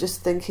also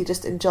just think he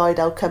just enjoyed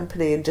our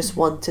company and just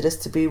wanted us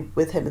to be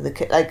with him in the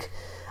kitchen. Like,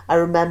 I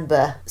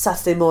remember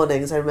Saturday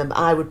mornings, I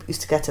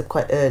used to get up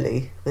quite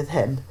early with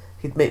him.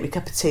 He'd make me a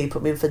cup of tea,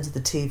 put me in front of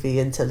the TV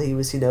until he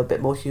was, a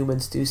bit more human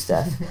to do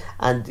stuff.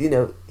 And,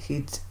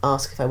 he'd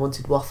ask if I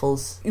wanted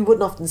waffles. You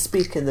wouldn't often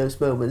speak in those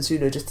moments,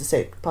 just to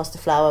say, pass the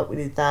flour, we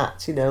need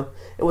that, It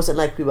wasn't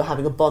like we were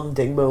having a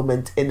bonding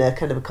moment in a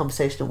kind of a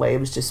conversational way. It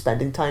was just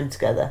spending time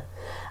together.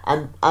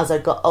 And as I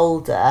got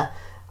older,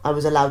 I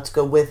was allowed to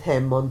go with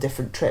him on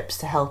different trips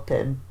to help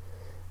him.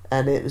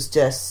 And it was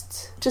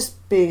just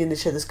being in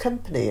each other's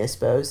company, I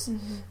suppose.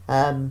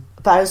 Mm-hmm.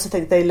 But I also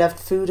think they loved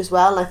food as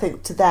well. And I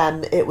think to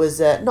them it was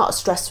not a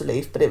stress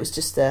relief, but it was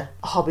just a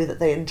hobby that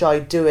they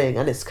enjoyed doing.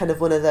 And it's kind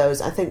of one of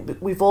those, I think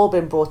we've all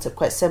been brought up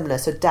quite similar.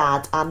 So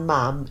Dad and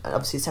Mam,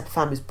 obviously separate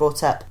families,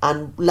 brought up.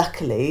 And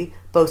luckily,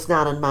 both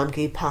Nan and Mam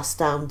Gee passed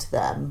down to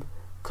them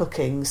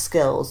cooking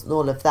skills and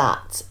all of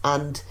that.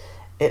 And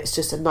it's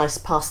just a nice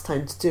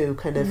pastime to do,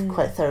 kind of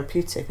quite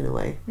therapeutic in a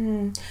way.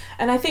 Mm.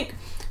 And I think,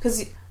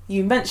 because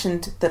you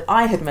mentioned that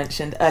I had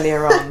mentioned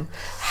earlier on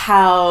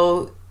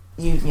how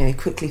you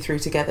quickly threw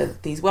together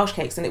these Welsh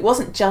cakes, and it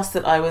wasn't just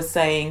that I was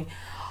saying,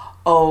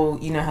 oh,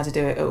 you know how to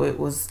do it, or it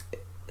was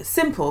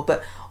simple,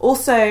 but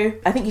also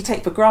I think you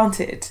take for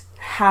granted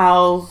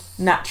how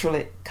natural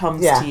it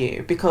comes to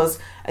you, because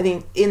I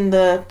think in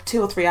the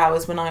 2 or 3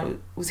 hours when I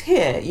was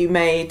here, you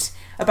made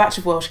a batch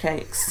of Welsh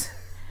cakes,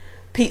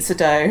 pizza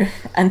dough,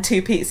 and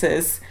 2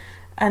 pizzas,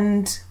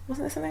 and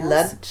wasn't there something else?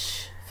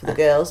 Lunch for the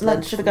girls.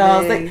 Lunch for the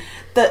girls.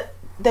 That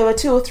there were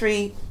 2 or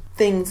 3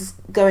 things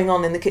going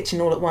on in the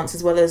kitchen all at once,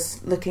 as well as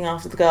looking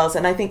after the girls.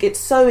 And I think it's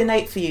so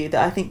innate for you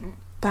that I think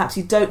perhaps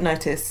you don't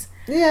notice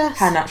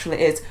how natural it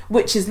is,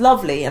 which is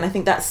lovely. And I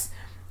think that's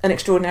an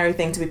extraordinary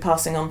thing to be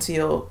passing on to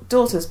your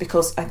daughters,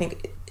 because I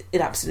think it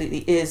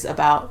absolutely is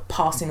about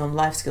passing on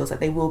life skills, that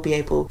they will be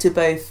able to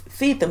both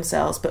feed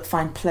themselves but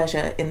find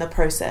pleasure in the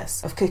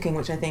process of cooking,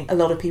 which I think a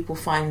lot of people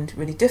find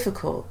really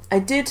difficult. I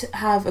did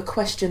have a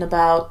question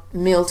about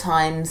meal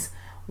times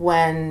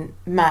when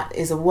Matt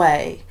is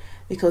away,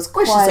 because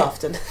quite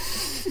often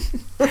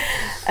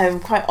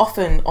quite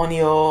often on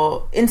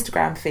your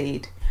Instagram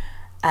feed,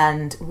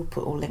 and we'll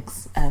put all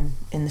links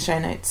in the show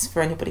notes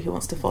for anybody who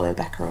wants to follow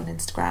Becca on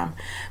Instagram,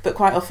 but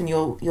quite often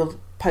you'll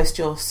post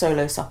your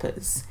solo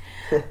suppers.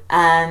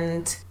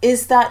 And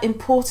is that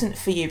important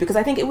for you? Because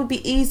I think it would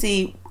be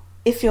easy,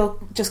 if you're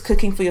just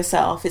cooking for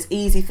yourself, it's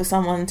easy for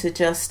someone to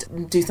just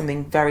do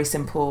something very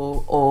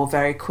simple or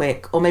very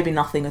quick, or maybe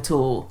nothing at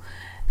all.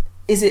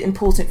 Is it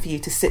important for you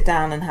to sit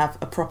down and have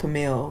a proper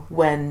meal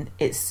when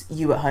it's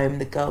you at home,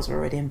 the girls are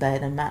already in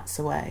bed and Matt's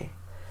away?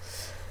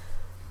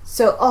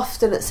 So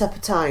often at supper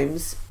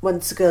times,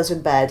 once the girls are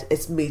in bed,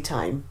 it's me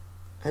time.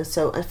 And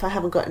so if I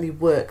haven't got any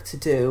work to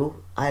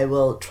do, I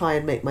will try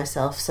and make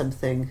myself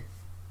something.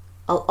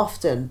 I'll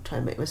often try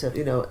and make myself,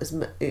 in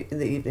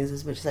the evenings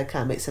as much as I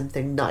can, make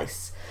something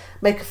nice.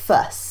 Make a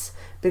fuss.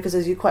 Because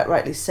as you quite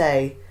rightly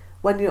say,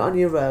 when you're on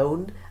your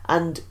own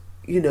and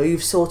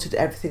you've sorted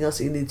everything else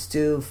that you need to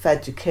do,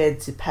 fed your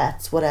kids, your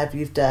pets, whatever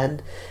you've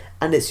done,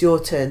 and it's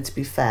your turn to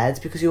be fed,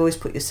 because you always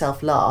put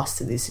yourself last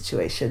in these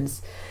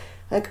situations.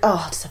 Like,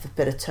 oh, I'll just have a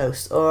bit of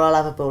toast, or I'll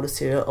have a bowl of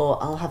cereal,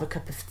 or I'll have a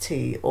cup of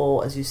tea,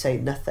 or, as you say,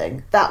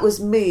 nothing. That was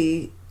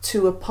me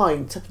to a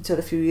point up until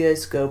a few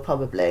years ago,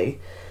 probably.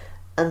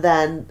 And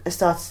then I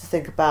started to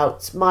think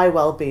about my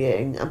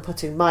well-being and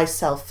putting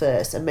myself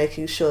first and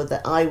making sure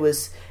that I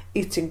was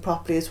eating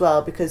properly as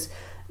well, because,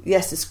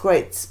 yes, it's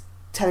great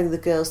telling the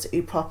girls to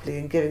eat properly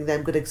and giving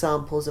them good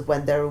examples of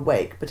when they're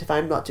awake, but if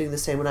I'm not doing the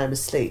same when I'm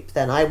asleep,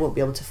 then I won't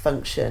be able to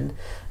function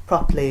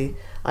properly.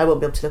 I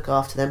won't be able to look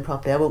after them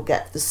properly. I won't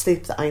get the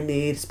sleep that I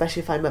need,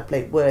 especially if I'm up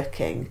late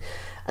working.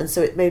 And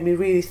so it made me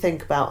really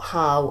think about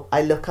how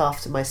I look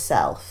after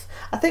myself.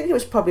 I think it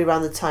was probably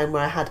around the time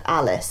where I had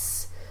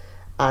Alice,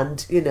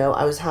 and, you know,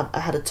 I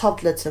had a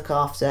toddler to look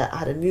after, I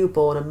had a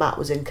newborn, and Matt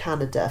was in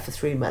Canada for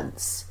 3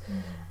 months.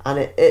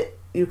 And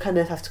you kind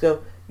of have to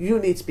go, you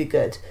need to be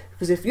good,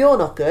 because if you're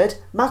not good,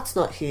 Matt's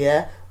not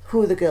here,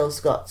 who are the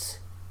girls got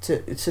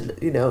to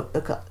you know,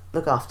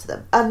 look after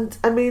them? And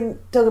I mean,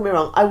 don't get me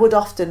wrong, I would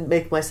often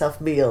make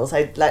myself meals.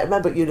 I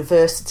remember at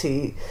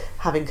university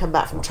having come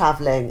back from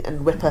travelling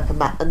and whip up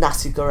a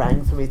nasi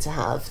goreng for me to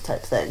have,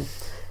 type thing.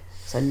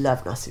 So I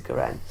love nasi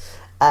goreng,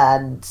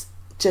 and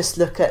just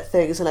look at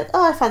things and like,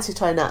 oh, I fancy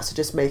trying that, so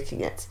just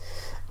making it.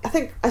 I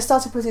think I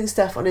started putting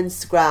stuff on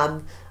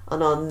Instagram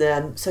and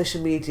on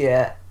social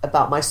media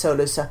about my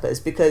solo suppers,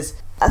 because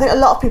I think a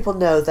lot of people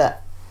know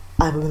that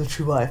I'm a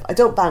military wife. I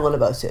don't bang on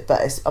about it,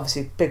 but it's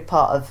obviously a big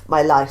part of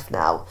my life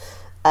now.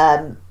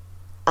 And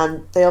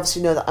they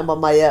obviously know that I'm on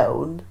my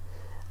own.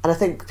 And I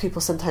think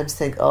people sometimes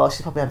think, oh,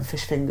 she's probably having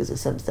fish fingers or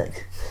something,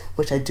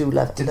 which I do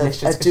love.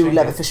 I do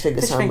love a fish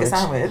finger sandwich.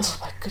 Oh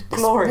my goodness,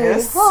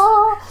 glorious.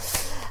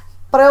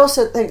 But I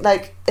also think,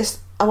 like,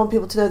 I want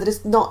people to know that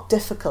it's not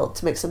difficult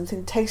to make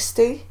something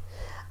tasty.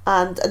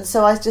 And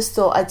so I just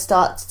thought I'd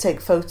start to take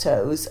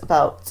photos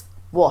about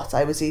what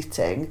I was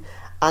eating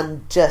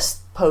and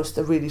just post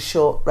a really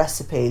short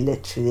recipe,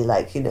 literally,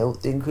 like, you know,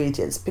 the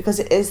ingredients, because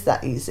it is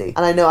that easy.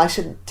 And I know I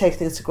shouldn't take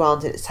things for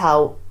granted. It's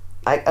how,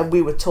 and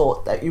we were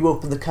taught that you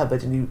open the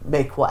cupboard and you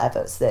make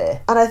whatever's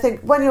there. And I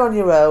think when you're on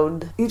your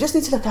own, you just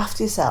need to look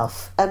after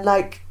yourself. And,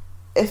 like,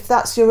 if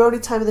that's your only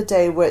time of the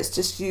day where it's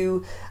just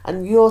you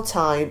and your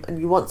time and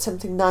you want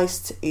something nice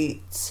to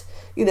eat,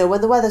 you know,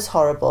 when the weather's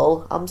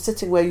horrible, I'm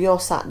sitting where you're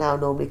sat now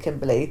normally,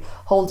 Kimberly,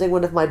 holding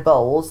one of my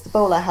bowls. The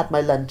bowl I had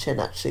my lunch in,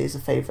 actually, is a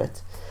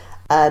favourite.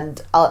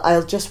 And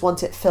I'll just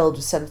want it filled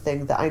with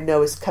something that I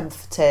know is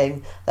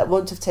comforting, that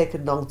won't have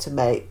taken long to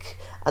make,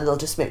 and they'll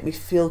just make me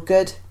feel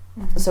good.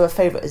 Mm-hmm. So a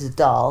favourite is a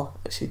dal.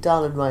 Actually,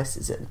 dal and rice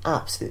is an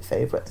absolute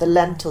favourite. The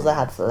lentils I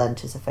had for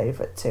lunch is a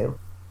favourite too.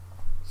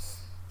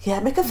 Yeah,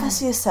 make a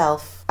fuss of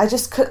yourself.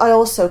 I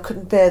also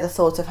couldn't bear the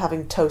thought of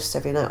having toast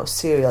every night or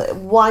cereal. It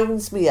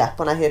winds me up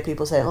when I hear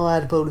people say, oh, I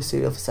had a bowl of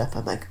cereal for supper.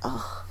 I'm like,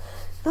 oh,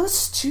 I'm not a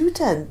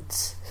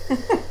student.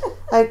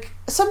 Like,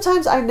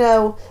 sometimes I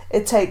know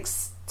it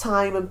takes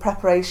time and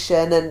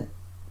preparation, and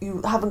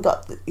you haven't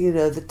got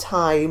the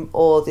time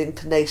or the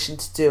inclination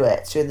to do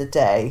it during the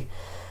day,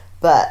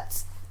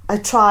 but I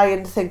try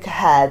and think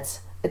ahead.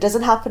 It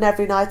doesn't happen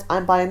every night.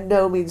 I'm by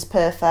no means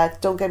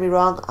perfect, don't get me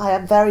wrong. I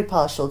am very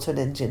partial to an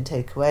Indian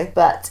takeaway,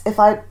 but if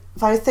I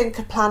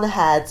plan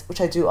ahead,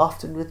 which I do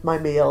often with my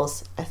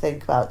meals, I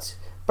think about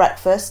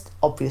breakfast,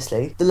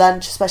 obviously, the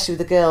lunch, especially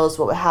with the girls,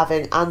 what we're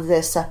having, and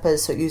their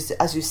suppers. So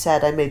as you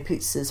said, I made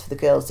pizzas for the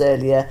girls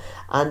earlier,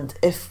 and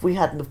if we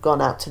hadn't have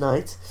gone out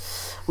tonight,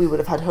 we would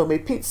have had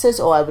homemade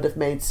pizzas, or I would have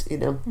made,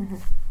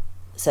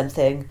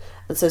 something.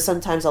 And so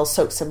sometimes I'll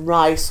soak some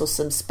rice or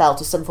some spelt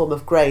or some form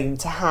of grain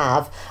to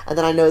have, and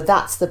then I know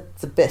that's the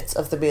bit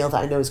of the meal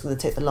that I know is going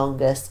to take the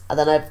longest. And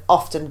then I've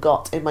often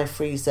got in my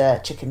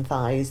freezer chicken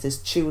thighs, there's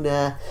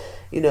tuna,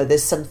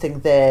 there's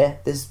something there,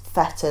 there's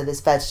feta, there's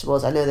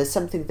vegetables. I know there's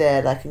something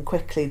there that I can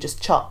quickly just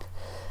chop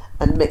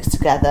and mix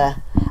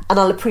together, and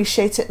I'll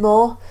appreciate it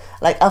more.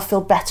 Like, I'll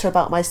feel better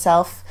about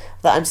myself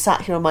that I'm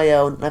sat here on my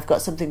own and I've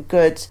got something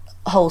good,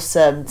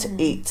 wholesome to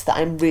eat that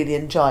I'm really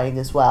enjoying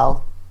as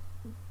well.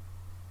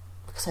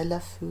 Because I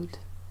love food.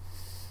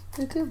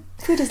 I do.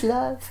 Food is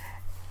love.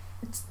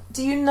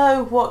 Do you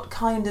know what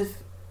kind of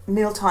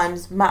meal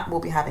times Matt will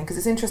be having? Because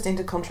it's interesting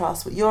to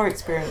contrast what your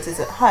experience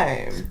is at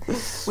home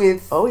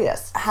with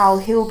how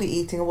he'll be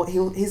eating, or what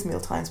his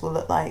meal times will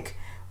look like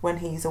when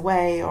he's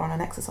away or on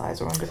an exercise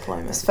or on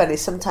deployment. It's funny,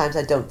 sometimes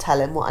I don't tell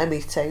him what I'm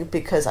eating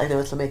because I know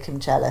it'll make him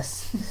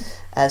jealous.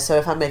 So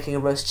if I'm making a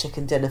roast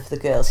chicken dinner for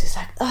the girls, he's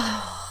like,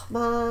 oh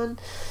man.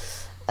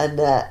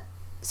 And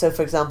so,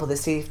 for example,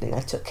 this evening I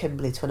took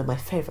Kimberly to one of my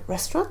favourite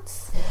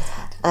restaurants,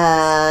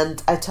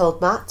 and I told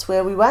Matt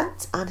where we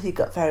went, and he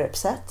got very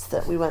upset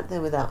that we went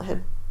there without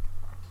him.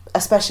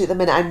 Especially at the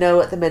minute, I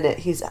know at the minute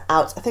he's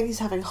out. I think he's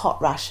having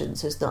hot rations,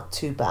 so it's not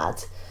too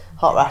bad.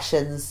 Hot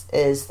rations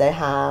is they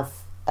have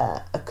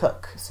a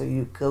cook, so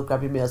you go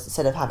grab your meals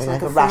instead of having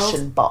like a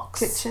ration box.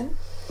 Kitchen?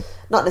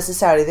 Not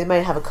necessarily. They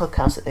may have a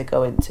cookhouse that they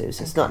go into,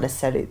 so it's not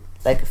necessarily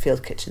like a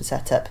field kitchen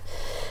setup.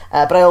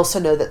 But I also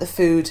know that the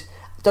food,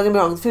 don't get me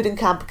wrong, the food in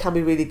camp can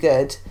be really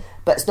good,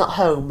 but it's not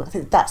home. I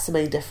think that's the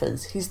main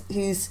difference.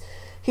 He's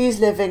he's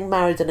living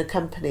married and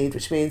accompanied,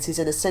 which means he's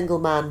in a single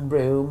man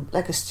room,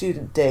 like a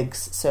student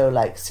digs, so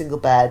like single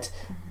bed,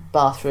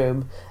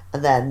 bathroom,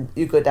 and then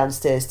you go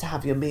downstairs to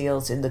have your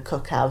meals in the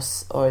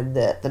cookhouse or in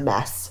the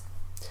mess.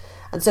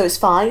 And so it's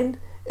fine,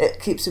 it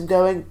keeps him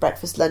going,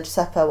 breakfast, lunch,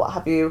 supper, what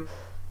have you,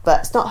 but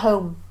it's not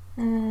home.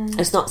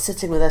 It's not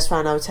sitting with us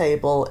around our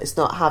table, it's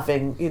not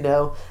having, you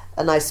know,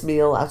 a nice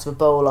meal out of a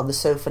bowl on the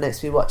sofa next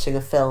to me watching a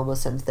film or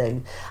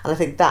something. And I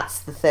think that's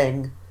the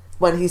thing.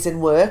 When he's in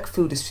work,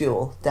 food is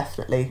fuel,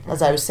 definitely.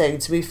 As I was saying,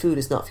 to me, food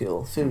is not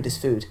fuel, food is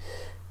food.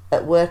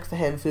 At work for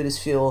him, food is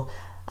fuel.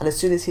 And as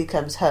soon as he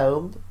comes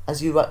home,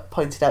 as you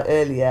pointed out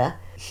earlier,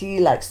 he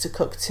likes to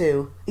cook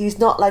too. He's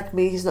not like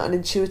me, he's not an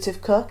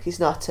intuitive cook. He's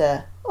not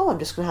I'm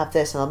just going to have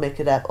this and I'll make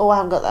it up. Oh, I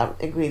haven't got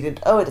that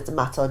ingredient. Oh, it doesn't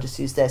matter, I'll just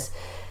use this.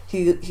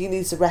 He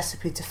needs a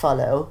recipe to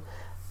follow.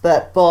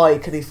 But boy,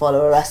 can he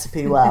follow a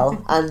recipe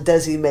well. And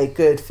does he make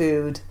good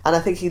food. And I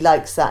think he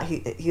likes that.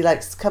 He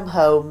likes to come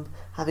home,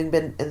 having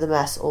been in the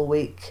mess all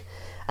week.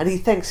 And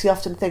he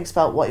often thinks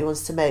about what he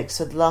wants to make.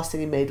 So the last thing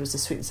he made was the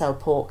sweet and sour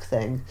pork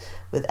thing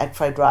with egg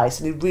fried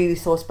rice. And he really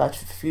thought about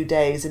it for a few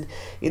days. And,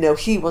 you know,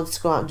 he wants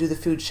to go out and do the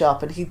food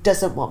shop. And he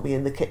doesn't want me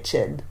in the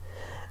kitchen.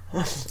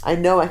 I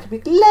know I can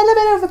be a little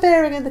bit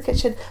overbearing in the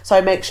kitchen, so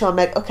I make sure I'm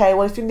like, okay,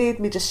 well, if you need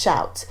me, just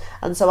shout.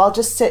 And so I'll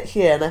just sit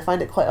here, and I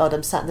find it quite odd.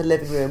 I'm sat in the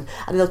living room,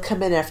 and he'll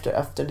come in after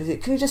and he'll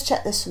think, can you just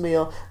check this for me?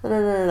 Or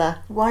no.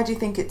 Why do you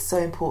think it's so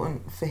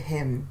important for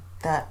him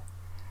that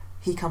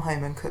he come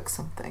home and cook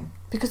something?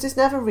 Because he's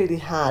never really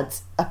had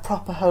a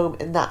proper home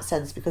in that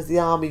sense, because the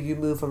army, you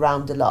move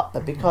around a lot,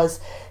 but because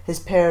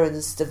his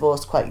parents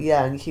divorced quite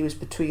young, he was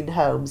between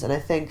homes, and I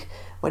think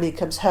when he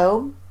comes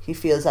home, he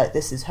feels like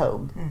this is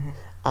home.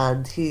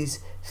 And he's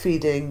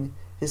feeding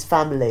his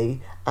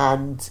family.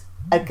 And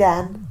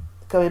again,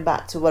 going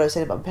back to what I was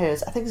saying about my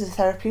parents, I think it's a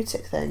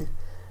therapeutic thing.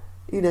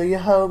 You know, you're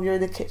home, you're in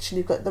the kitchen,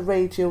 you've got the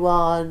radio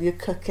on, you're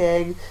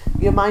cooking,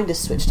 your mind is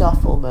switched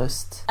off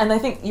almost. And I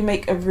think you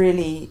make a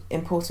really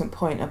important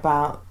point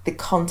about the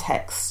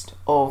context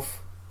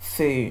of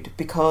food,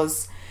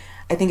 because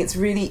I think it's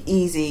really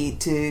easy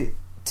to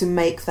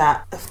make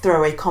that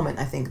throwaway comment,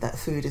 I think, that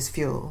food is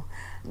fuel.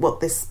 What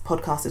this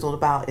podcast is all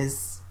about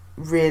is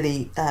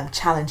really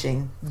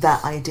challenging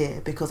that idea,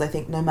 because I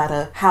think no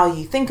matter how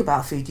you think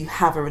about food, you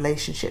have a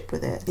relationship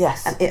with it.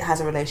 Yes. And it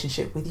has a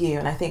relationship with you.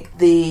 And I think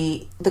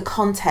the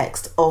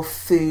context of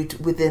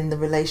food within the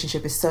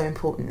relationship is so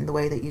important in the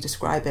way that you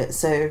describe it.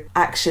 So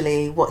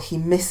actually what he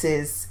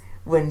misses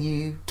when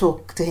you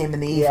talk to him in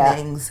the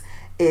evenings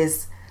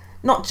is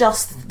not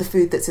just the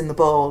food that's in the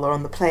bowl or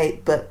on the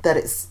plate, but that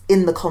it's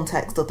in the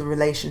context of the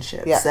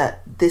relationships. Yeah.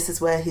 That this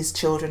is where his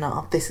children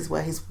are, this is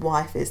where his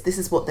wife is, this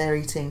is what they're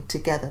eating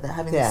together. They're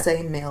having the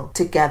same meal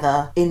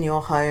together in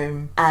your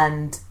home,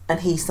 and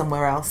he's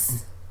somewhere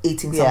else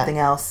eating something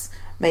else.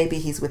 Maybe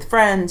he's with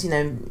friends, you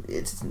know,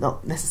 it's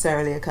not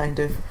necessarily a kind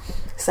of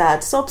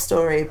sad sob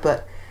story,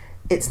 but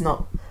it's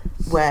not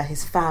where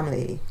his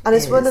family And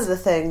it's is. one of the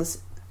things,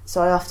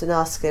 so I often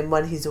ask him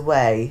when he's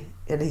away,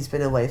 and he's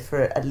been away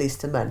for at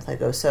least a month, I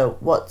go, so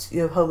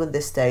you're home on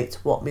this date,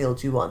 what meal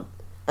do you want?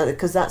 And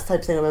because that's the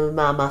type of thing I remember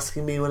Mum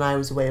asking me when I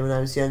was away when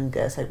I was younger.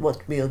 It's like,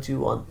 what meal do you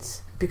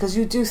want? Because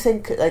you do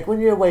think, like when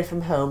you're away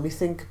from home, you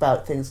think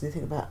about things and you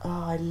think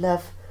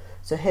about,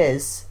 so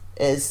his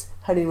is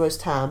honey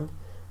roast ham,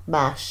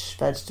 mash,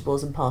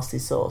 vegetables and parsley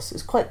sauce.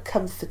 It's quite a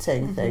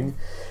comforting thing.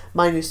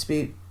 Mine used to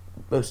be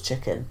roast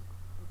chicken,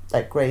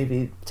 like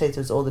gravy,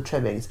 potatoes, all the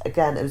trimmings.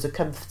 Again, it was a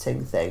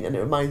comforting thing, and it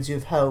reminds you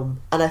of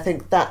home. And I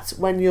think that's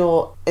when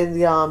you're in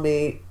the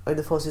army or in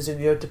the forces and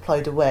you're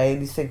deployed away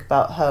and you think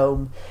about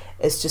home,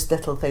 it's just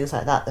little things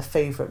like that, the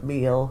favourite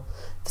meal,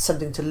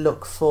 something to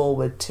look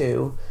forward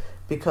to.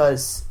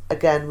 Because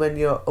again, when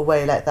you're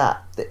away like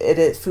that,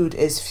 food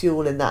is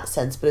fuel in that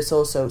sense, but it's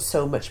also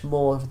so much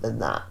more than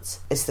that.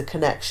 It's the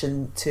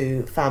connection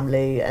to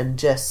family and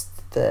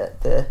just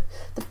the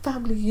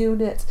family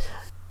unit.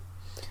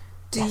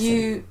 Do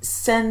you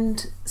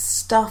send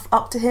stuff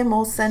up to him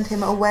or send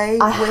him away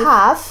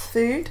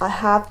food? I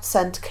have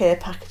sent care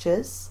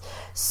packages.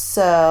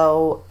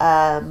 So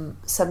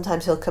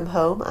sometimes he'll come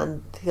home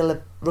and he'll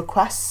have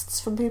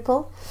requests from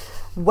people.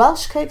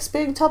 Welsh cakes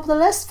being top of the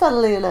list,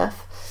 funnily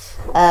enough.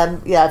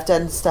 I've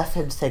done stuff for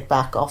him to take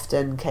back,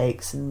 often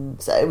cakes,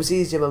 and so it was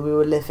easier when we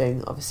were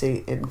living,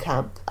 obviously, in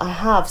camp. I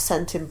have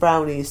sent him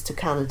brownies to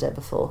Canada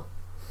before.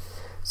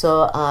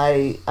 So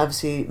I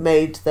obviously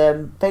made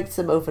them, baked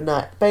them, let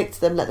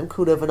them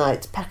cool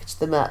overnight, packaged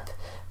them up,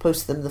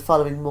 posted them the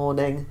following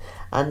morning,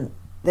 and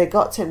they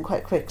got to him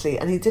quite quickly,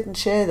 and he didn't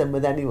share them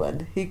with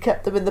anyone. He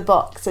kept them in the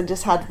box and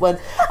just had one.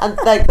 And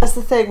like that's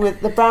the thing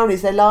with the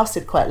brownies, they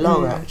lasted quite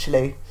long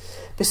actually.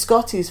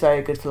 Biscotti is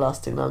very good for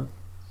lasting long.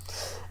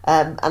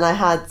 And I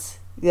had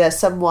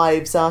some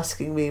wives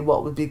asking me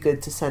what would be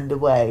good to send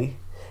away.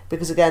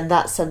 Because again,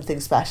 that's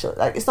something special.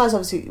 Like it's nice,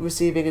 obviously,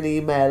 receiving an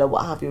email or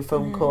what have you, a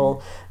phone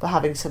call, but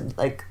having some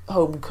like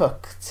home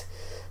cooked,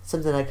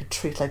 something like a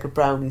treat, like a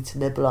brownie to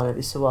nibble on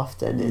every so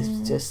often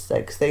is just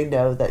like, 'cause they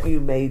know that you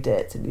made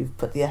it and you've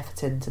put the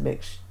effort in to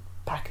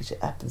package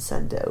it up and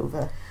send it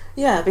over.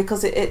 Yeah,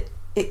 because it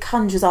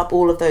conjures up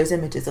all of those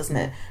images, doesn't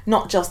it?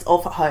 Not just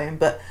of at home,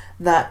 but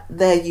that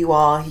there you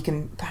are. He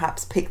can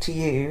perhaps picture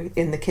you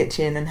in the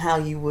kitchen and how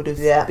you would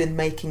have been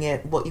making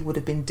it, what you would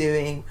have been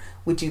doing,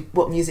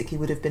 what music you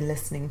would have been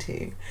listening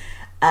to.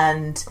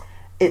 And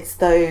it's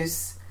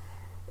those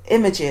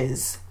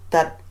images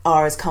that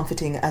are as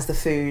comforting as the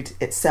food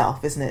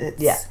itself, isn't it?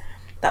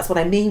 That's what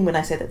I mean when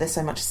I say that there's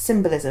so much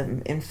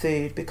symbolism in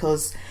food,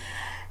 because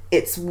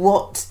it's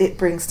what it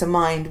brings to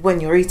mind when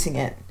you're eating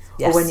it.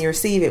 Or when you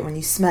receive it, when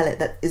you smell it,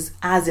 that is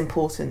as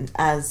important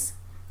as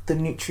the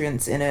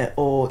nutrients in it,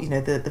 or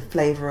the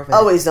flavour of it.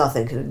 Always not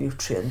thinking of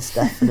nutrients,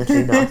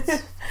 definitely not.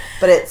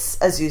 But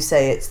it's, as you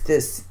say, it's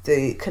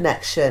the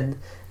connection,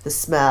 the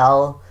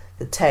smell,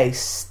 the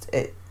taste.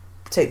 It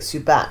takes you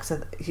back.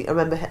 So I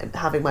remember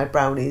having my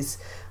brownies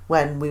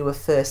when we were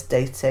first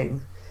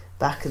dating,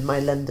 back in my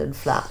London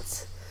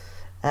flat,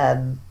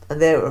 and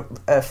they were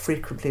a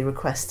frequently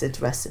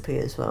requested recipe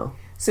as well.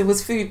 So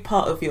was food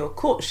part of your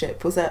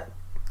courtship? Was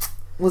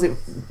it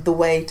the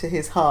way to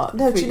his heart?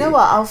 No, do you know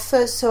what? After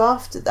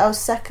our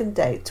second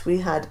date, we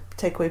had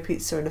takeaway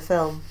pizza and a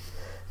film.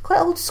 Quite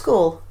old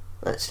school,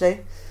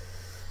 actually.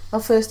 Our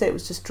first date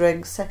was just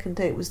drinks. Second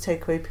date was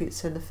takeaway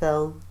pizza and a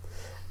film.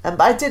 But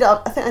I think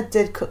I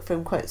did cook for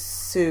him quite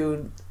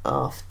soon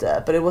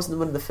after, but it wasn't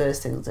one of the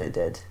first things I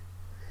did.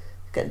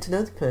 Getting to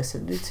know the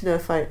person, need to know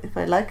if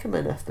I like him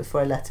enough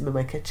before I let him in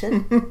my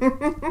kitchen.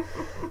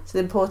 It's an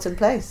important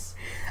place.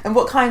 And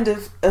what kind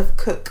of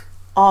cook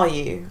are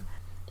you?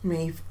 I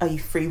mean, are you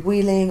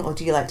freewheeling, or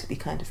do you like to be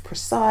kind of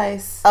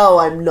precise? Oh,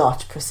 I'm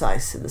not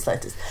precise in the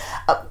slightest.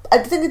 I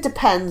think it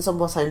depends on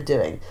what I'm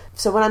doing.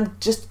 So when I'm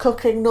just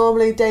cooking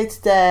normally day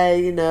to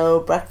day,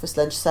 breakfast,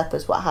 lunch,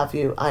 suppers, what have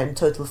you, I'm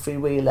total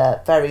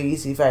freewheeler, very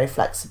easy, very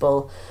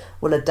flexible,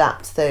 will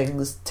adapt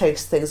things,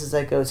 taste things as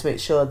I go to make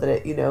sure that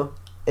it,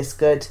 is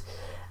good.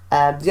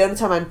 The only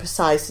time I'm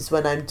precise is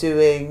when I'm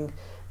doing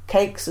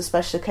cakes for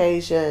special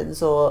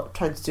occasions, or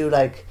trying to do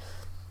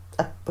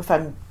if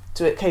I'm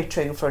doing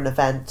catering for an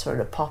event or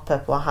in a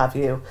pop-up, what have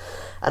you,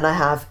 and I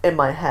have in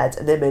my head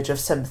an image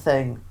of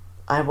something,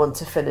 I want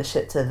to finish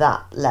it to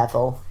that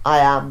level. I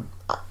am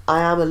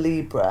a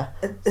Libra.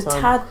 A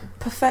tad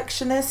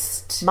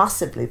perfectionist?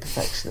 Massively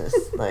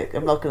perfectionist.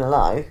 I'm not going to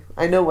lie.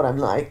 I know what I'm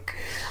like.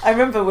 I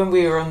remember when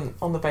we were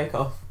on the Bake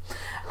Off,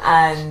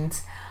 and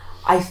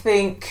I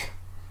think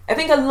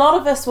a lot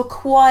of us were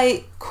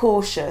quite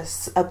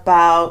cautious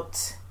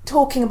about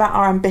talking about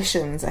our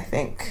ambitions, I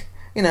think.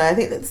 I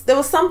think there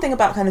was something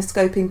about kind of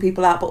scoping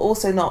people out, but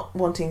also not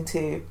wanting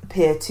to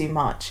appear too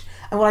much.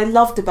 And what I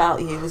loved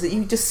about you was that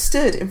you just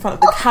stood in front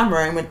of the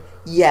camera and went,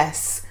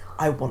 yes,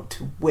 I want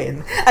to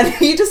win. And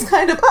you just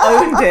kind of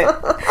owned it.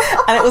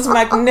 And it was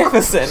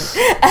magnificent.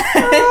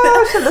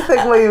 I shouldn't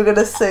think what you were going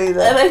to say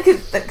there. And I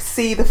could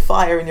see the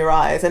fire in your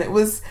eyes. And it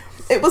was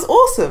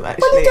awesome,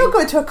 actually. Well, you don't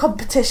go into a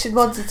competition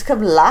wanting to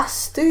come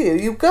last, do you?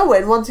 You go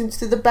in wanting to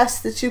do the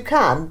best that you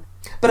can.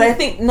 But I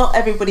think not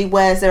everybody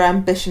wears their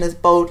ambition as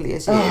boldly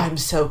as you. Oh, I'm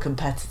so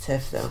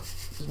competitive, though.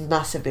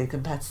 Massively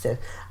competitive.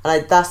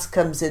 And that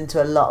comes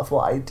into a lot of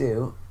what I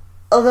do.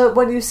 Although,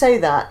 when you say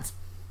that,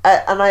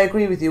 and I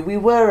agree with you, we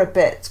were a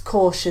bit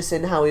cautious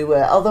in how we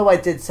were. Although I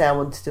did say I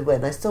wanted to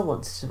win, I still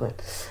wanted to win.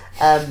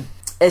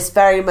 It's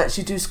very much,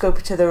 you do scope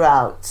each other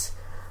out.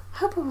 I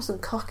hope I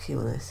wasn't cocky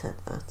when I said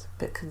that. A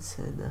bit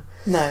concerned now.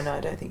 No,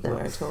 I don't think you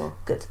were at all.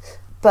 Good.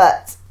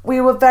 But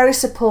we were very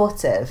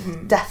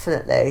supportive,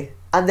 definitely.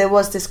 And there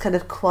was this kind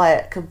of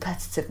quiet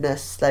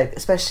competitiveness,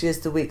 especially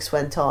as the weeks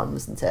went on,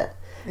 wasn't it?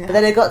 Yeah. But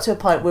then it got to a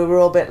point where we were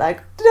all a bit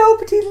like,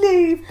 nobody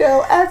leave,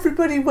 no,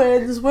 everybody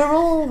wins, we're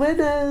all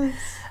winners.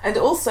 And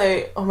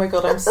also, oh my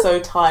God, I'm so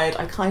tired,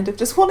 I kind of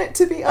just want it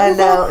to be over. I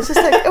know, it's just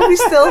are we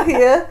still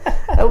here?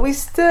 Are we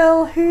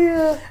still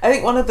here?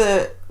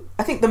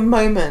 I think the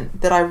moment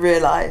that I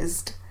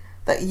realised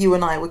that you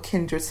and I were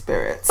kindred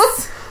spirits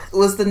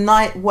was the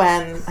night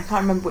when, I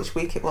can't remember which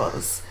week it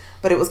was,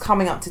 but it was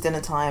coming up to dinner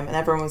time and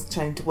everyone was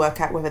trying to work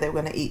out whether they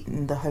were going to eat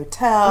in the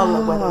hotel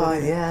or whether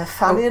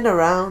fannying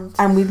around.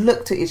 And we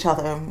looked at each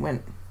other and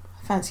went,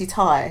 fancy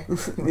Thai?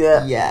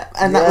 Yeah.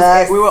 And that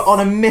was it. We were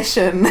on a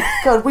mission.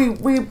 God,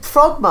 we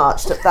frog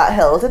marched up that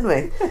hill, didn't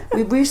we?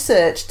 We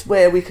researched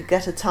where we could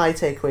get a Thai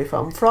takeaway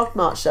from, frog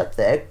marched up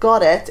there,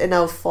 got it in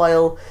our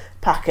foil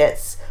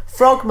packets,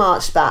 frog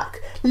marched back,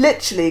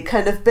 literally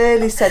kind of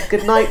barely said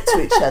goodnight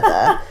to each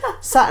other,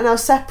 sat in our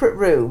separate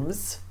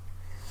rooms.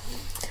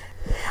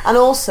 And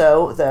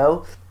also,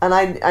 though, and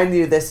I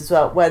knew this as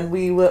well, when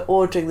we were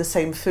ordering the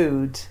same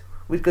food,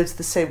 we'd go to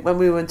the same, when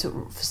we went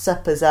for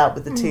suppers out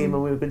with the team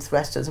and we were going to the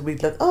restaurants, and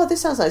we'd look, oh,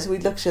 this sounds nice, and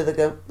we'd look at each other and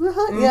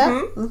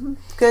go,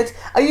 good.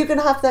 Are you going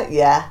to have that?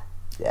 Yeah.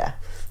 And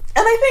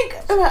I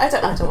think, I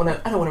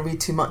don't want to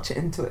read too much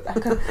into it,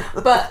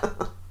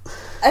 but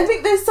I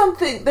think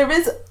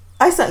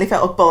I certainly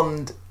felt a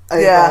bond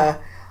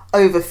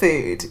over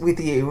food with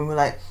you, and we're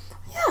like,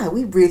 yeah,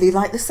 we really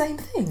like the same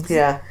things.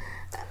 Yeah.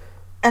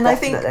 And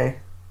definitely. I think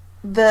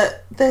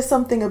that there's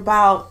something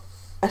about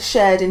a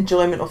shared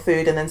enjoyment of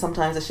food and then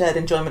sometimes a shared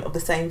enjoyment of the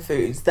same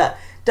foods that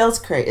does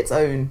create its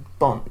own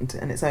bond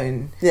and its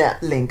own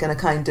link and a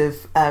kind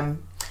of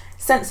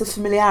sense of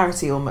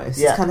familiarity almost.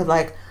 It's kind of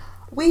like,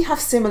 we have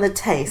similar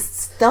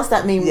tastes. Does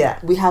that mean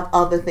we have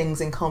other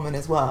things in common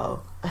as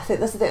well? I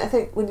think that's the thing. I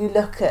think when you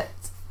look at,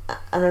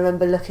 and I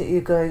remember looking at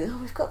you going, oh,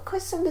 we've got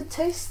quite similar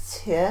tastes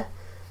here.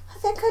 I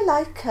think I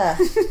like her.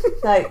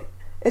 Like,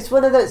 it's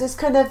one of those, it's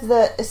kind of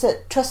it's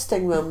a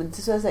trusting moment.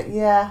 So I was like,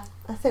 yeah,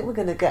 I think we're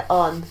going to get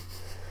on.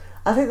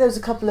 I think there was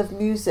a couple of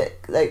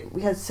music, like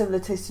we had similar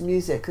taste in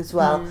music as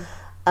well.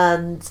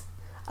 And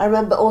I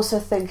remember also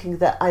thinking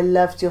that I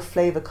loved your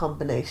flavour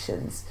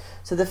combinations.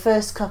 So the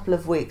first couple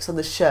of weeks on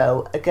the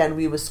show, again,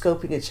 we were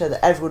scoping each other,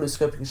 everyone was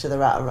scoping each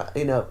other out,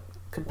 you know,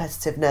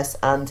 competitiveness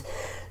and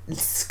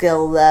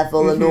skill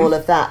level and all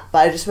of that.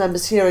 But I just remember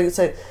hearing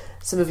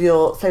some of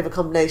your flavour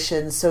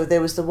combinations. So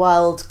there was the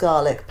wild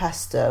garlic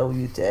pesto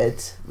you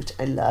did, which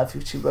I love,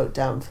 which you wrote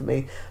down for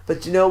me.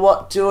 But do you know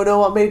what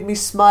made me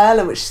smile,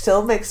 and which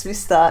still makes me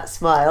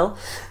smile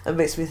and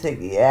makes me think,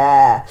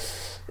 yeah,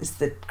 is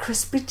the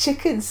crispy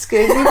chicken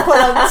skin you put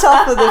on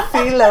top of the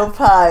phyllo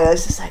pie. I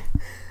was just like,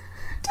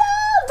 damn,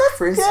 that's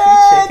crispy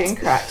good. Chicken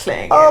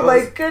crackling. Oh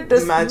my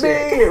goodness magic.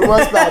 Me. It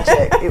was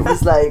magic. It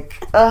was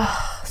like,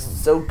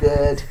 so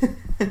good.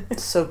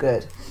 So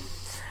good.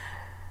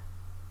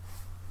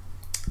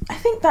 I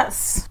think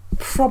that's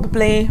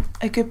probably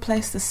a good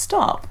place to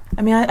stop.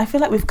 I mean, I feel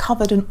like we've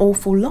covered an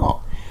awful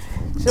lot.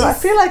 So I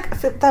feel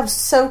that was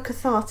so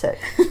cathartic.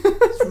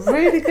 It's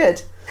really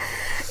good.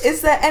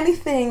 Is there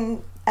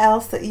anything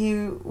else that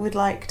you would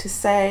like to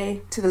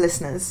say to the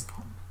listeners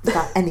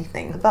about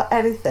anything? About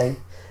anything?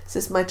 Is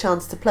this my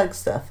chance to plug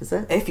stuff, is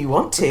it? If you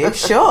want to,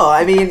 sure.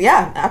 I mean,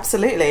 yeah,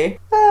 absolutely.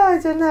 I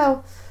don't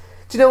know.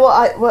 Do you know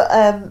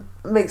what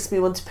makes me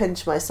want to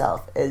pinch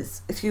myself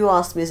is if you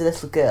asked me as a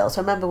little girl.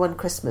 So I remember one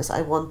Christmas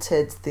I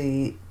wanted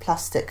the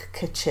plastic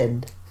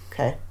kitchen,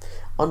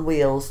 on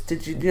wheels.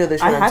 Did you know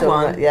those? I had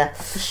one. About? Yeah,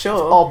 for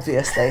sure.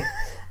 Obviously.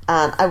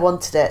 And I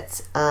wanted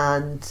it,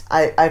 and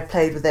I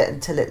played with it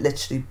until it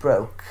literally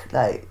broke.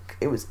 Like,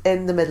 it was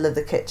in the middle of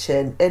the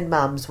kitchen, in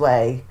Mum's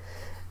way.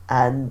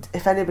 And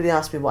if anybody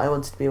asked me what I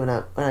wanted to be when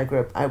I grew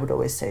up, I would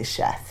always say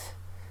chef.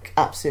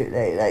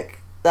 Absolutely. Like,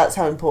 that's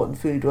how important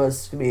food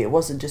was for me. It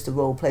wasn't just a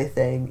role play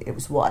thing, it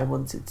was what I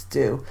wanted to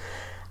do.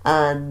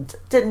 And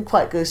didn't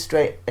quite go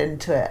straight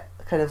into it.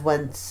 I kind of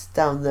went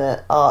down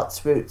the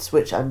arts routes,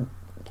 which I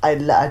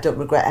don't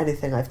regret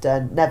anything I've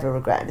done. Never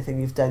regret anything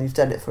you've done. You've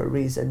done it for a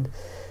reason.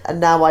 And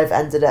now I've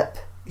ended up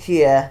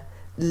here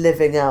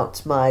living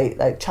out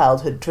my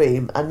childhood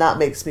dream, and that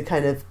makes me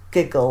kind of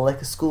giggle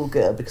like a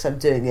schoolgirl because I'm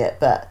doing it,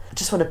 but I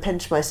just want to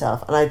pinch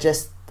myself. And I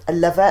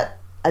love it.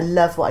 I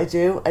love what I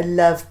do. I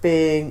love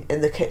being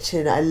in the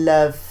kitchen. I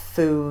love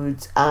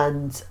food,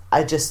 and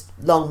I just,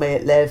 long may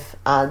it live,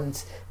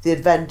 and the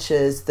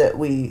adventures that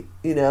we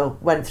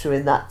went through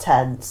in that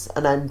tent.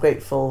 And I'm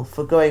grateful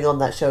for going on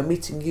that show,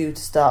 meeting you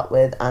to start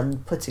with,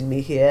 and putting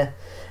me here.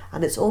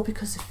 And it's all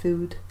because of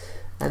food.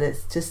 And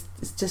it's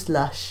just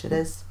lush. It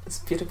is.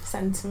 It's a beautiful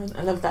sentiment.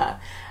 I love that.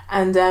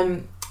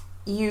 And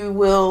you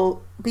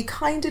will be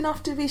kind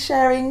enough to be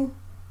sharing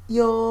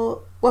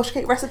your Welsh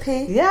cake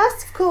recipe?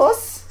 Yes, of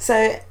course.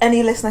 So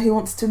any listener who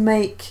wants to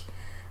make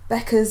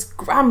Becca's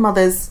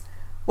grandmother's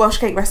Welsh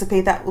cake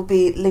recipe, that will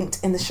be linked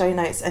in the show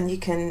notes, and you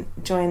can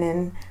join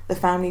in the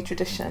family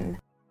tradition.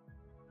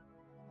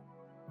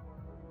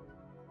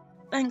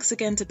 Thanks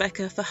again to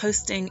Becca for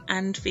hosting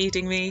and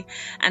feeding me,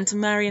 and to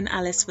Mary and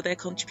Alice for their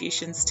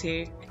contributions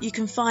too. You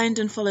can find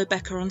and follow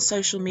Becca on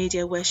social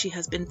media, where she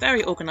has been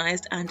very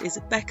organised and is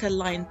Becca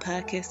Lyne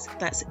Purkis.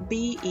 That's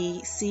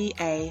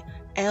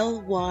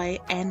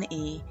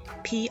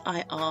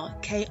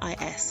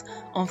BECALYNEPIRKIS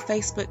on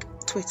Facebook,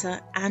 Twitter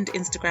and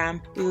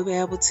Instagram. We will be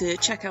able to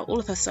check out all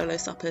of her solo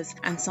suppers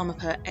and some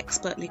of her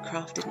expertly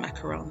crafted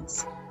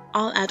macarons.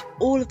 I'll add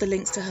all of the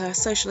links to her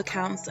social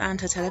accounts and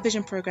her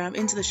television programme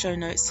into the show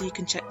notes so you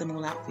can check them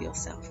all out for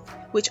yourself.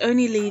 Which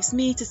only leaves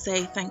me to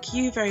say thank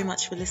you very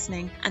much for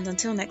listening, and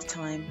until next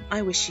time,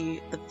 I wish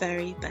you the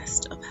very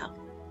best of health.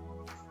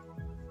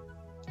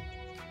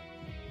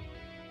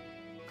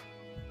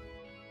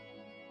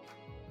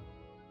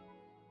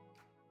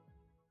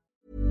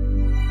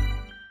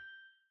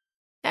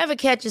 Ever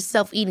catch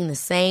yourself eating the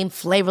same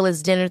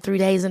flavourless dinner 3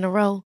 days in a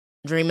row?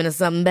 Dreaming of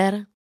something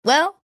better?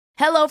 Well,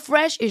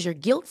 HelloFresh is your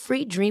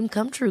guilt-free dream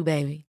come true,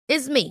 baby.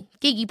 It's me,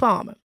 Keke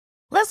Palmer.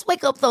 Let's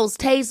wake up those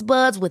taste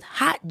buds with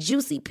hot,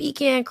 juicy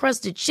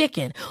pecan-crusted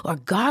chicken or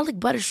garlic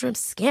butter shrimp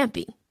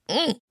scampi.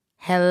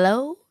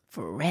 Hello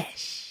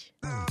Fresh.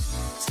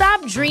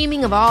 Stop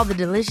dreaming of all the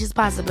delicious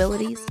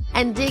possibilities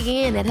and dig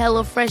in at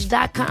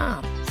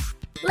HelloFresh.com.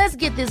 Let's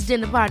get this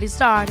dinner party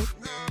started.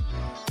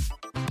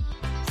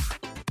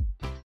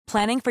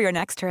 Planning for your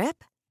next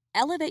trip?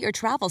 Elevate your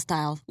travel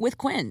style with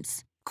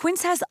Quince.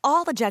 Quince has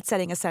all the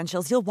jet-setting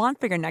essentials you'll want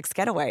for your next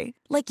getaway,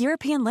 like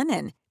European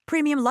linen,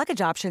 premium luggage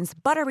options,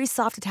 buttery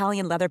soft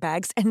Italian leather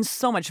bags, and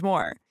so much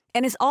more.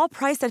 And is all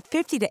priced at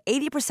 50 to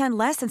 80%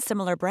 less than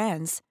similar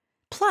brands.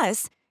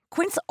 Plus,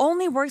 Quince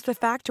only works with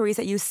factories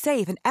that use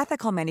safe and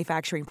ethical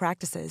manufacturing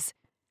practices.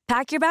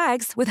 Pack your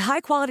bags with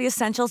high-quality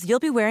essentials you'll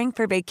be wearing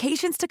for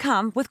vacations to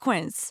come with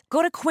Quince.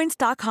 Go to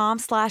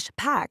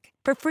quince.com/pack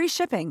for free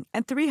shipping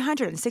and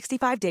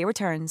 365-day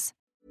returns.